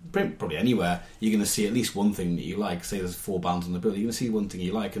Oxford, probably anywhere, you're going to see at least one thing that you like. Say there's 4 bands on the bill, you're going to see one thing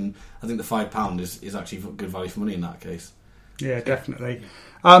you like, and I think the £5 is actually good value for money in that case. Yeah, definitely.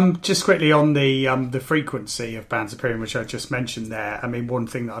 Just quickly on the frequency of bands appearing, which I just mentioned there. I mean, one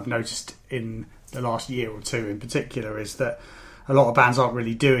thing that I've noticed in the last year or two in particular is that a lot of bands aren't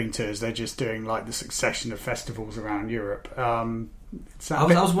really doing tours; they're just doing like the succession of festivals around Europe. I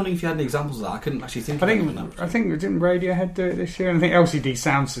was wondering if you had any examples of that. I couldn't actually think of anything. I think didn't Radiohead do it this year? And I think LCD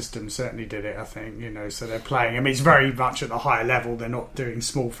Sound System certainly did it, I think, so they're playing. I mean, it's very much at the higher level. They're not doing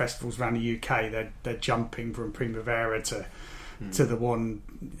small festivals around the UK. They're jumping from Primavera to the one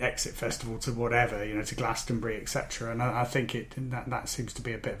Exit Festival to whatever, to Glastonbury, etc. And I think that seems to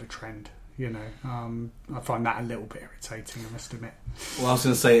be a bit of a trend. I find that a little bit irritating, I must admit. Well, I was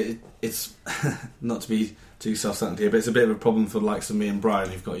going to say, it's not to be too self-centered here, but it's a bit of a problem for the likes of me and Brian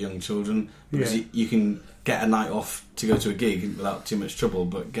who've got young children, because you can get a night off to go to a gig without too much trouble,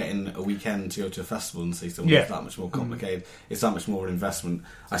 but getting a weekend to go to a festival and see someone is that much more complicated. It's that much more an investment.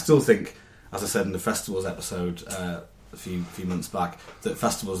 I still think, as I said in the festivals episode a few months back, that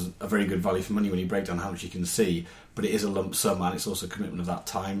festivals are very good value for money when you break down how much you can see, but it is a lump sum and it's also a commitment of that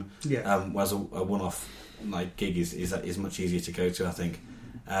time. Whereas a one-off gig is much easier to go to, I think.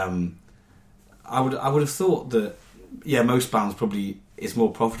 I would have thought that most bands probably it's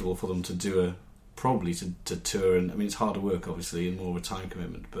more profitable for them to do to tour, and I mean it's harder work obviously and more of a time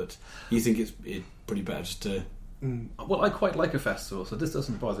commitment, but you think it's pretty better just to. Well, I quite like a festival, so this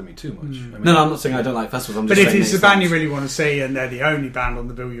doesn't bother me too much. I mean, no, I'm not saying I don't like festivals. But if it's a band you really want to see and they're the only band on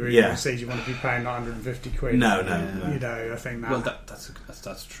the bill you really want to see, you want to be paying £150. No. I think that. Well,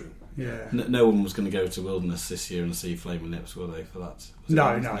 that's true. Yeah. No one was going to go to Wilderness this year and see Flaming Lips, were they? For that?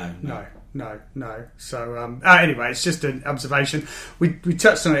 No. So anyway, it's just an observation. We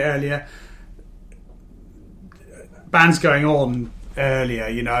touched on it earlier. Bands going on earlier,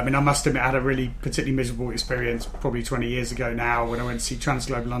 I mean, I must admit I had a really particularly miserable experience probably 20 years ago now when I went to see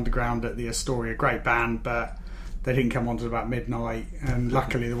Transglobal Underground at the Astoria. Great band, but they didn't come on till about midnight, and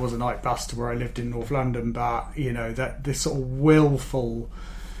luckily there was a night bus to where I lived in North London, but that this sort of willful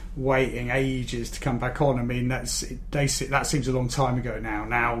waiting ages to come back on, I mean that seems a long time ago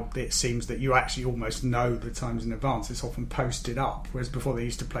now it seems that you actually almost know the times in advance. It's often posted up, whereas before they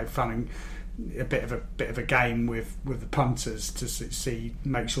used to play fun and a bit of a game with the punters to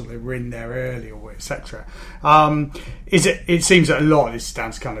make sure they were in there early or etc. It seems that a lot of this is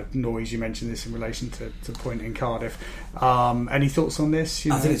down to kind of noise. You mentioned this in relation to Point in Cardiff. Any thoughts on this?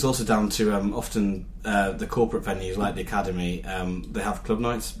 I think it's also down to often the corporate venues like the Academy. They have club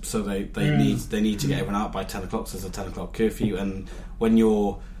nights, so they need to get everyone out by 10 o'clock. So there's a 10 o'clock curfew, and when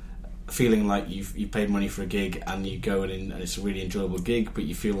you're feeling like you've paid money for a gig and you go in and it's a really enjoyable gig, but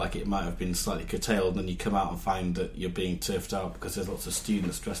you feel like it might have been slightly curtailed, and then you come out and find that you're being turfed out because there's lots of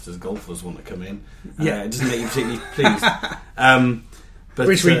students dressed as golfers want to come in. It doesn't make you particularly pleased. But,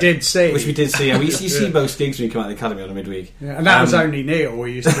 which we did see. You see most gigs when you come out of the Academy on a midweek. Yeah, and that was only Neil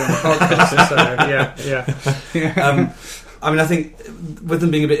we used to do on the podcast. I mean, I think with them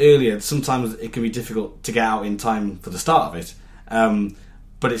being a bit earlier, sometimes it can be difficult to get out in time for the start of it.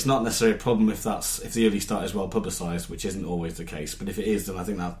 But it's not necessarily a problem if the early start is well publicised, which isn't always the case. But if it is, then I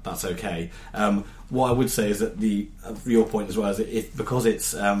think that's okay. What I would say is that your point as well is that because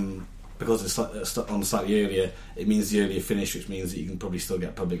it's on slightly earlier, it means the earlier finish, which means that you can probably still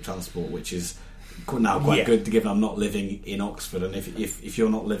get public transport, which is now quite good, given I'm not living in Oxford, and if you're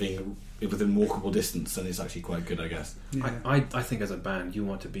not living within walkable distance, then it's actually quite good, I guess. Yeah. I think as a band, you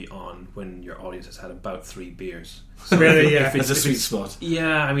want to be on when your audience has had about 3 beers. So really, it's a sweet spot.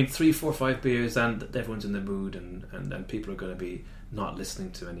 Yeah, I mean 3, 4, 5 beers, and everyone's in the mood, and people are going to be not listening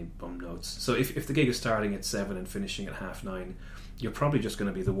to any bum notes. So if the gig is starting at 7 and finishing at 9:30, you're probably just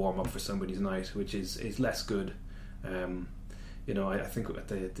going to be the warm up for somebody's night, which is less good. I think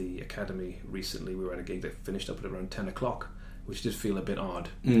at the Academy recently we were at a gig that finished up at around 10 o'clock, which did feel a bit odd.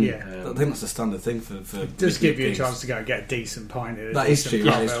 Yeah, I think that's a standard thing for it does give you a chance to go and get a decent pint. That is true.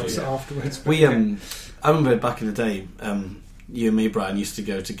 Afterwards, I remember back in the day, you and me, Brian, used to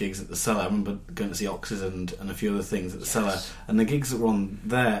go to gigs at the Cellar. I remember going to see Oxes and a few other things at the Cellar, and the gigs that were on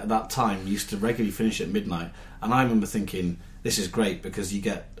there at that time used to regularly finish at midnight. And I remember thinking, this is great because you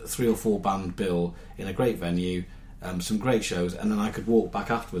get 3 or 4 band bill in a great venue, some great shows, and then I could walk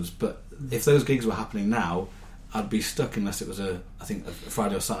back afterwards. But if those gigs were happening now, I'd be stuck unless it was a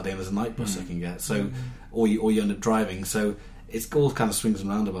Friday or Saturday and there's a night bus I can get. So, or you end up driving. So it's all kind of swings and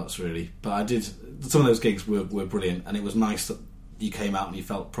roundabouts, really. But some of those gigs were brilliant, and it was nice that you came out and you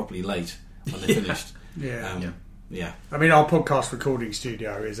felt properly late when they finished. Yeah. I mean, our podcast recording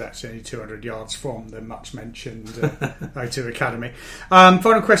studio is actually only 200 yards from the much mentioned O2 Academy.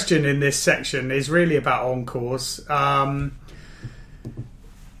 Final question in this section is really about encores.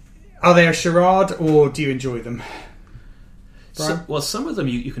 Are they a charade, or do you enjoy them? Some of them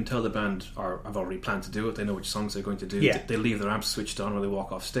you can tell the band have already planned to do it. They know which songs they're going to do. Yeah. They leave their amps switched on when they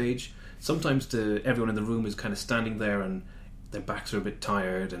walk off stage. Sometimes everyone in the room is kind of standing there and their backs are a bit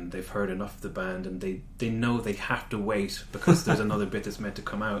tired and they've heard enough of the band and they know they have to wait because there's another bit that's meant to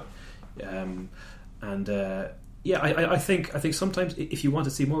come out. I think sometimes if you want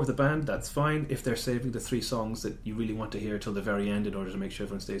to see more of the band, that's fine. If they're saving the 3 songs that you really want to hear till the very end in order to make sure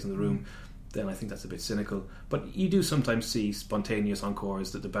everyone stays in the room, then I think that's a bit cynical. But you do sometimes see spontaneous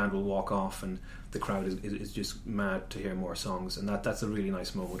encores that the band will walk off and the crowd is just mad to hear more songs, and that's a really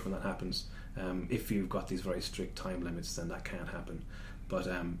nice moment when that happens. If you've got these very strict time limits, then that can't happen. But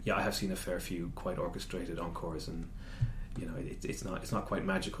I have seen a fair few quite orchestrated encores, and it's not quite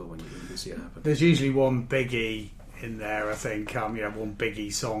magical when you can see it happen. There's usually one biggie in there, I think. One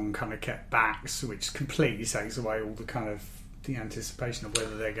biggie song kind of kept back, which completely takes away all the kind of the anticipation of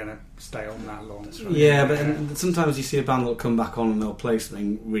whether they're going to stay on that long. Right. Yeah, but sometimes you see a band that'll come back on and they'll play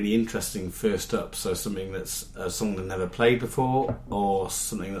something really interesting first up, so something that's a song they've never played before or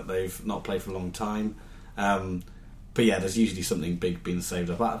something that they've not played for a long time. But yeah, there's usually something big being saved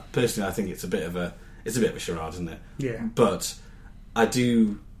up. Personally, I think it's a bit of a charade, isn't it? Yeah. But I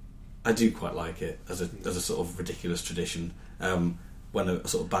do quite like it as a sort of ridiculous tradition when a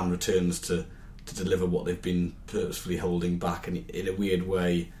sort of band returns to deliver what they've been purposefully holding back, and in a weird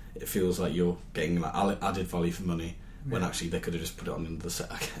way it feels like you're getting like added value for money when actually they could have just put it on into the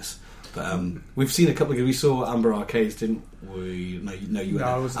set, I guess. But we've seen a couple of, we saw Amber Arcades, didn't we? No, you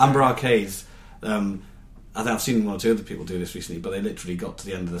weren't. Amber Arcades. I think I've seen 1 or 2 other people do this recently, but they literally got to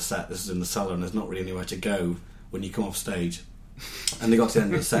the end of the set. This is in the Cellar, and there's not really anywhere to go when you come off stage. And they got to the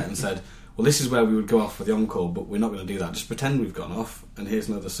end of the set and said, well, this is where we would go off for the encore, but we're not going to do that. Just pretend we've gone off, and here's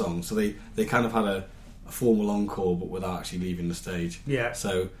another song. So they kind of had a formal encore, but without actually leaving the stage. Yeah.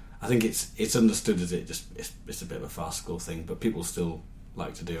 So I think it's understood as it's a bit of a farcical thing, but people still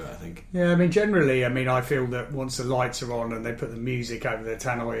like to do it, I think. Yeah, I mean, generally, I feel that once the lights are on and they put the music over the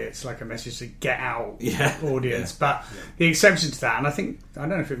tannoy, it's like a message to get out audience. But the exception to that, and I don't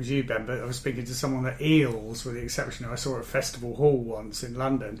know if it was you, Ben, but I was speaking to someone at Eels, with the exception I saw at Festival Hall once in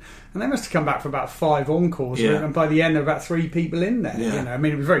London, and they must have come back for about 5 encores, and by the end there were about 3 people in there. Yeah.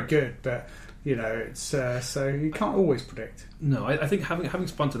 It was very good, but it's so you can't always predict. No, I think having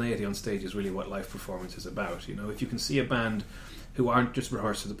spontaneity on stage is really what live performance is about. If you can see a band who aren't just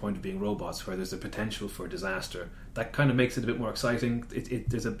rehearsed to the point of being robots, where there's a potential for disaster, that kind of makes it a bit more exciting.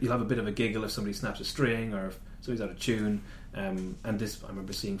 You'll have a bit of a giggle if somebody snaps a string or if somebody's out of tune. And this, I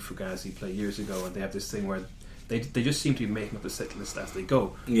remember seeing Fugazi play years ago, and they have this thing where they just seem to be making up the set list as they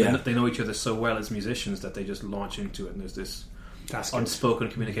go. Yeah. They know each other so well as musicians that they just launch into it, and there's this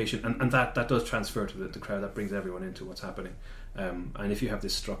unspoken communication, and that does transfer to the crowd. That brings everyone into what's happening. And if you have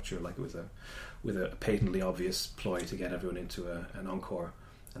this structure, like with a patently obvious ploy to get everyone into an encore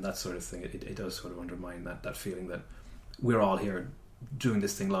and that sort of thing, it does sort of undermine that feeling that we're all here doing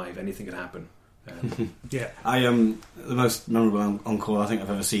this thing live. Anything could happen, Yeah. The most memorable encore I think I've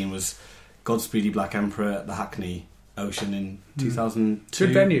ever seen was Godspeedy Black Emperor at the Hackney Ocean in 2002.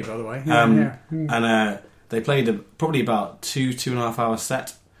 Good venue, by the way. And they played probably about 2.5 hour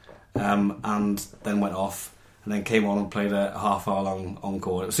set, and then went off, and then came on and played a half-hour long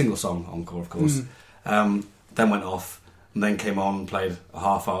encore, a single song encore, of course. Then went off, and then came on and played a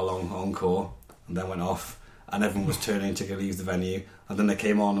half-hour long encore, and then went off, and everyone was turning to go leave the venue, and then they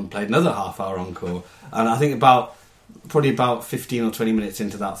came on and played another half-hour encore. And I think probably about 15 or 20 minutes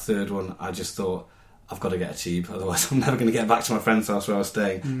into that third one, I just thought, I've got to get a tube, otherwise I'm never going to get back to my friend's house where I was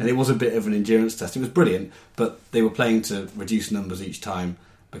staying. And it was a bit of an endurance test. It was brilliant, but they were playing to reduce numbers each time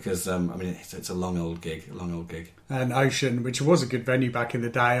because, it's a long old gig. And Ocean, which was a good venue back in the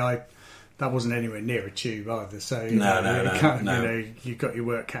day, that wasn't anywhere near a tube either. So no. You've got your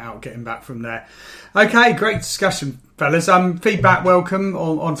work cut out getting back from there. Okay, great discussion, fellas. Feedback welcome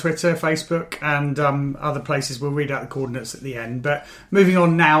on Twitter, Facebook, and other places. We'll read out the coordinates at the end. But moving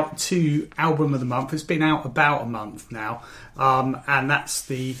on now to album of the month. It's been out about a month now, and that's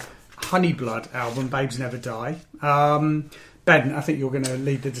the Honeyblood album, Babes Never Die. Ben, I think you're going to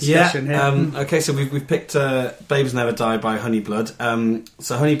lead the discussion here. Okay, so we've picked Babes Never Die by Honeyblood.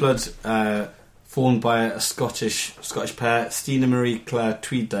 So Honeyblood, formed by a Scottish pair, Stina Marie Claire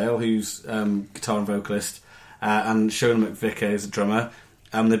Tweeddale, who's guitar and vocalist, and Shona McVicker is a drummer.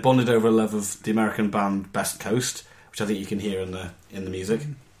 They bonded over a love of the American band Best Coast, which I think you can hear in the music.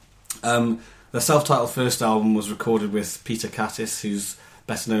 The self-titled first album was recorded with Peter Cattis, who's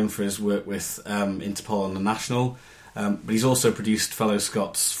better known for his work with Interpol and The National. But he's also produced fellow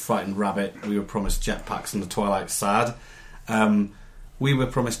Scots Frightened Rabbit, We Were Promised Jetpacks and The Twilight Sad. We Were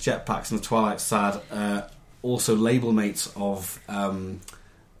Promised Jetpacks and The Twilight Sad, also label mates of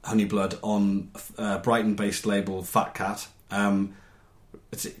Honeyblood on Brighton-based label Fat Cat.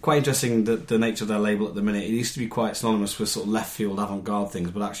 It's quite interesting that the nature of their label at the minute. It used to be quite synonymous with sort of left field avant-garde things,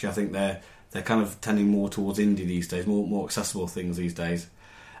 but actually I think they're kind of tending more towards indie these days, more accessible things these days.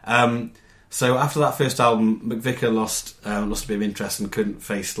 So after that first album, McVicker lost a bit of interest and couldn't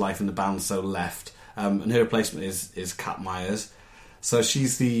face life in the band, so left. And her replacement is Kat Myers. So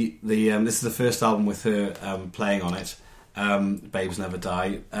she's this is the first album with her playing on it. Babes Never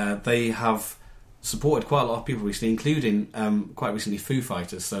Die. They have supported quite a lot of people recently, including quite recently Foo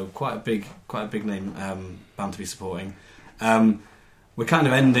Fighters. So quite a big name band to be supporting. We're kind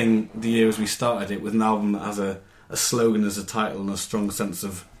of ending the year as we started it with an album that has a slogan as a title and a strong sense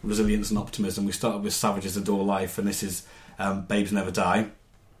of resilience and optimism. We started with Savages Adore Life, and this is Babes Never Die.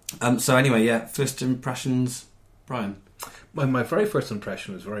 So anyway, first impressions, Brian? My very first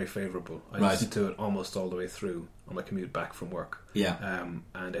impression was very favourable. I Right. listened to it almost all the way through on my commute back from work. Yeah.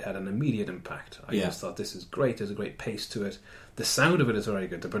 And it had an immediate impact. I Yeah. just thought, this is great. There's a great pace to it. The sound of it is very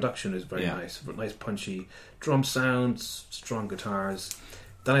good. The production is very Yeah. nice punchy drum sounds, strong guitars.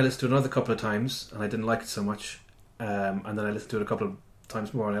 Then I listened to it another couple of times, and I didn't like it so much. And then I listened to it a couple of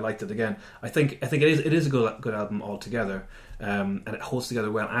times more, and I liked it again. I think it is a good album altogether, and it holds together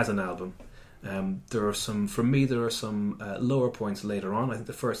well as an album. There are some lower points later on. I think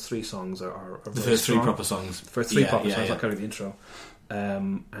the first three songs are The very first strong. three proper songs. First three proper yeah, songs, yeah. not counting the intro.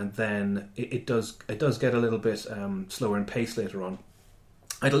 And then it does get a little bit slower in pace later on.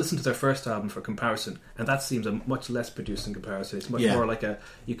 I'd listened to their first album for comparison, and that seems a much less produced in comparison. It's much more like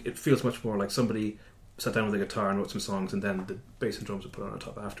it feels much more like somebody sat down with a guitar and wrote some songs, and then the bass and drums were put on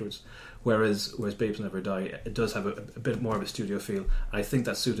top afterwards. Whereas Babes Never Die, it does have a bit more of a studio feel. I think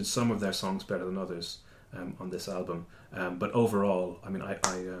that suited some of their songs better than others on this album. But overall, I mean, I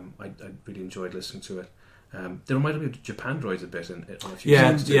really enjoyed listening to it. They reminded me of Japan Droids a bit on a few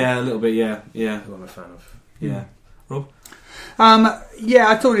songs too, a little bit, yeah. who I'm a fan of. Yeah. Rob?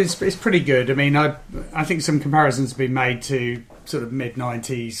 I thought it's pretty good. I mean, I think some comparisons have been made to sort of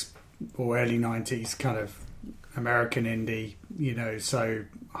mid-90s or early 90s kind of American indie, so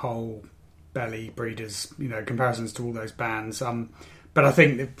Hole, Belly, Breeders, comparisons to all those bands. But I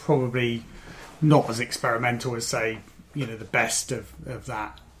think they're probably not as experimental as, say, the best of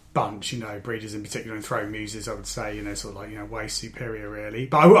that bunch, Breeders in particular, and Throwing Muses, I would say, sort of like, way superior, really.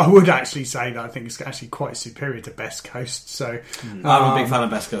 But I would actually say that I think it's actually quite superior to Best Coast. So I'm a big fan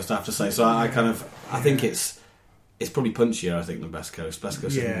of Best Coast, I have to say. So I think it's probably punchier, I think, than Best Coast. Best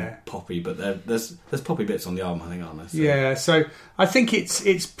Coast is more poppy, but there's poppy bits on the album, I think, aren't there? So. Yeah, so I think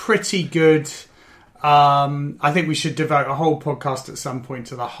it's pretty good. I think we should devote a whole podcast at some point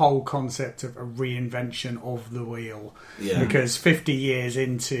to the whole concept of a reinvention of the wheel. Yeah. Because 50 years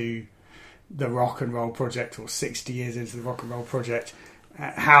into the rock and roll project, or 60 years into the rock and roll project,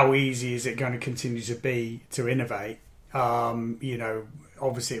 how easy is it going to continue to be to innovate?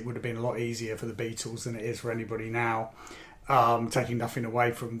 obviously it would have been a lot easier for the Beatles than it is for anybody now. Taking nothing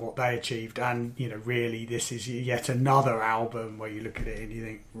away from what they achieved, and really this is yet another album where you look at it and you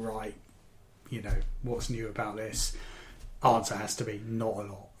think, right, what's new about this? Answer has to be not a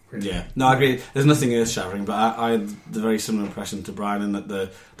lot. Really. Yeah, no, I agree. There's nothing earth-shattering, but I had the very similar impression to Brian in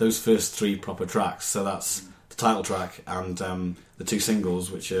that those first 3 proper tracks, so that's the title track and the 2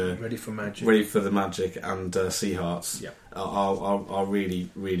 singles, which are Ready for the Magic and Sea Hearts, yeah. are really,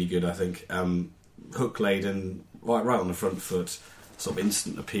 really good, I think. Hook laden, right on the front foot, sort of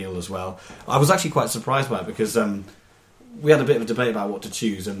instant appeal as well. I was actually quite surprised by it because we had a bit of a debate about what to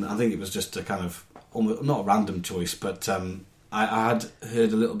choose, and I think it was just a kind of, almost, not a random choice, but I had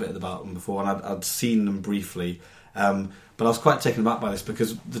heard a little bit about them before, and I'd seen them briefly, but I was quite taken aback by this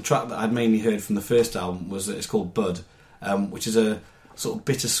because the track that I'd mainly heard from the first album was that it's called Bud, which is a sort of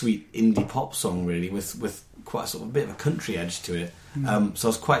bittersweet indie pop song, really, with quite a sort of a bit of a country edge to it. So I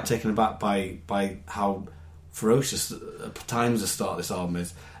was quite taken aback by how ferocious at times the start of this album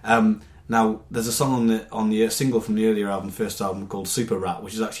is. Now, there's a song on the single from the earlier album, first album, called Super Rat,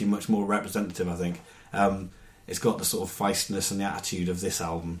 which is actually much more representative, I think. It's got the sort of feistiness and the attitude of this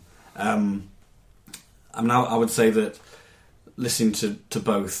album. I would say that listening to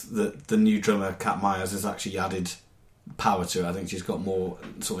both, the new drummer, Kat Myers, has actually added power to it. I think she's got more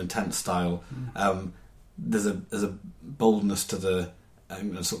sort of intense style. There's a boldness to the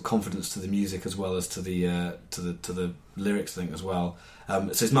sort of confidence to the music as well as to the lyrics, I think, as well. So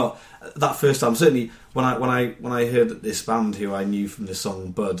it's not that first album. Certainly, when I heard that this band, who I knew from the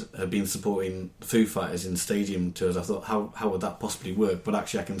song Bud, had been supporting Foo Fighters in stadium tours, I thought, how would that possibly work? But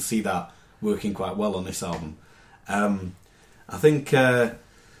actually, I can see that working quite well on this album. I think, I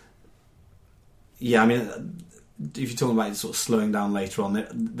mean, if you're talking about it sort of slowing down later on,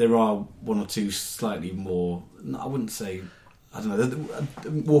 there are one or two slightly more. I wouldn't say. I don't know.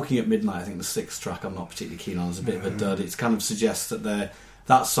 Walking at Midnight, I think the 6th track I'm not particularly keen on. It's a bit of a dud. It kind of suggests that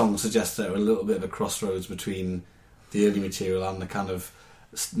song suggests that they're a little bit of a crossroads between the early material and the kind of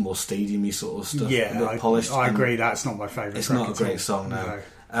more stadium-y sort of stuff. Yeah, a bit polished. I agree. That's not my favourite. It's not a great song now.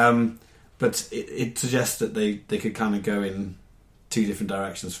 No. But it suggests that they could kind of go in 2 different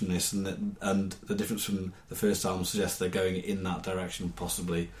directions from this, and the difference from the first album suggests they're going in that direction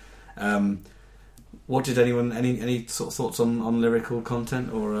possibly. What did anyone any sort of thoughts on lyrical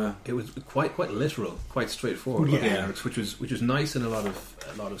content, or it was quite literal, quite straightforward. Yeah. Which was nice in a lot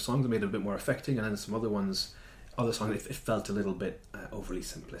of songs. It made it a bit more affecting, and then some other songs it felt a little bit overly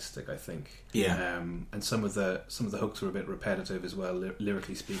simplistic, I think. Yeah. And some of the hooks were a bit repetitive as well,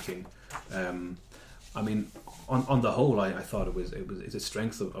 lyrically speaking. I mean, on the whole, I thought it's a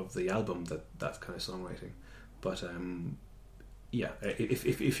strength of the album that kind of songwriting, but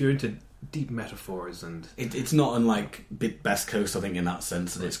if you're into deep metaphors and it's not unlike Best Coast, I think, in that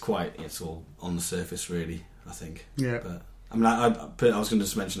sense, that it's all on the surface, really, I think. Yeah. But I mean, I was going to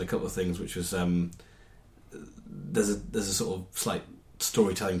just mention a couple of things, which was there's a sort of slight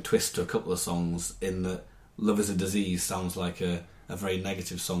storytelling twist to a couple of songs in that Love Is a Disease sounds like a very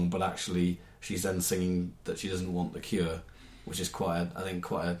negative song, but actually she's then singing that she doesn't want the cure, which is it's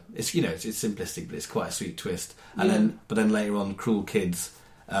simplistic, but it's quite a sweet twist. And then later on, Cruel Kids,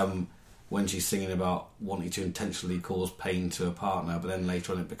 when she's singing about wanting to intentionally cause pain to a partner, but then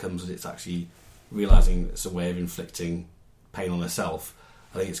later on it becomes that it's actually realising it's a way of inflicting pain on herself.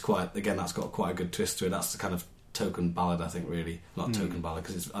 I think that's got quite a good twist to it. That's the kind of token ballad, I think, really. Not token ballad,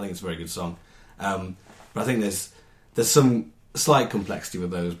 because I think it's a very good song. But I think there's some slight complexity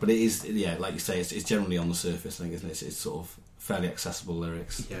with those, but it is, like you say, it's generally on the surface, I think, isn't it? It's sort of fairly accessible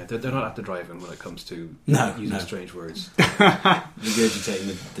lyrics. Yeah, they're not at the drive-in when it comes to using strange words.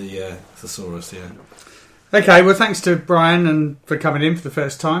 Regurgitating the thesaurus, yeah. Okay, well, thanks to Brian and for coming in for the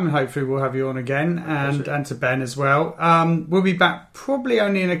first time, and hopefully we'll have you on again, and to Ben as well. We'll be back probably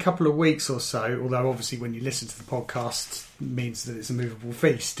only in a couple of weeks or so, although obviously when you listen to the podcast means that it's a movable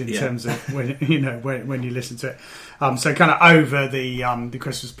feast in terms of when you listen to it. So kind of over the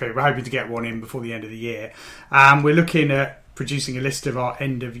Christmas period, we're hoping to get one in before the end of the year. We're looking at producing a list of our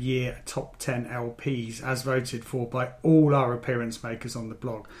end of year top 10 LPs as voted for by all our appearance makers on the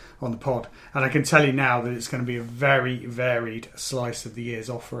blog, on the pod, and I can tell you now that it's going to be a very varied slice of the year's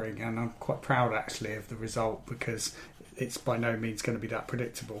offering, and I'm quite proud actually of the result, because it's by no means going to be that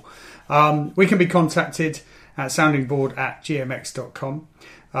predictable. We can be contacted at soundingboard@gmx.com.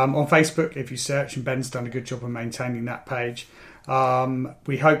 On Facebook, if you search, and Ben's done a good job of maintaining that page.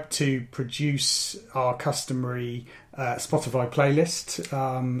 We hope to produce our customary Spotify playlist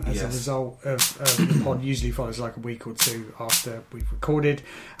as a result of the pod. Usually follows like a week or two after we've recorded,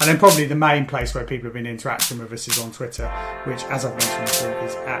 and then probably the main place where people have been interacting with us is on Twitter, which, as I've mentioned before,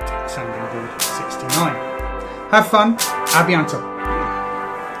 is at soundingboard69. Have fun. A bientôt.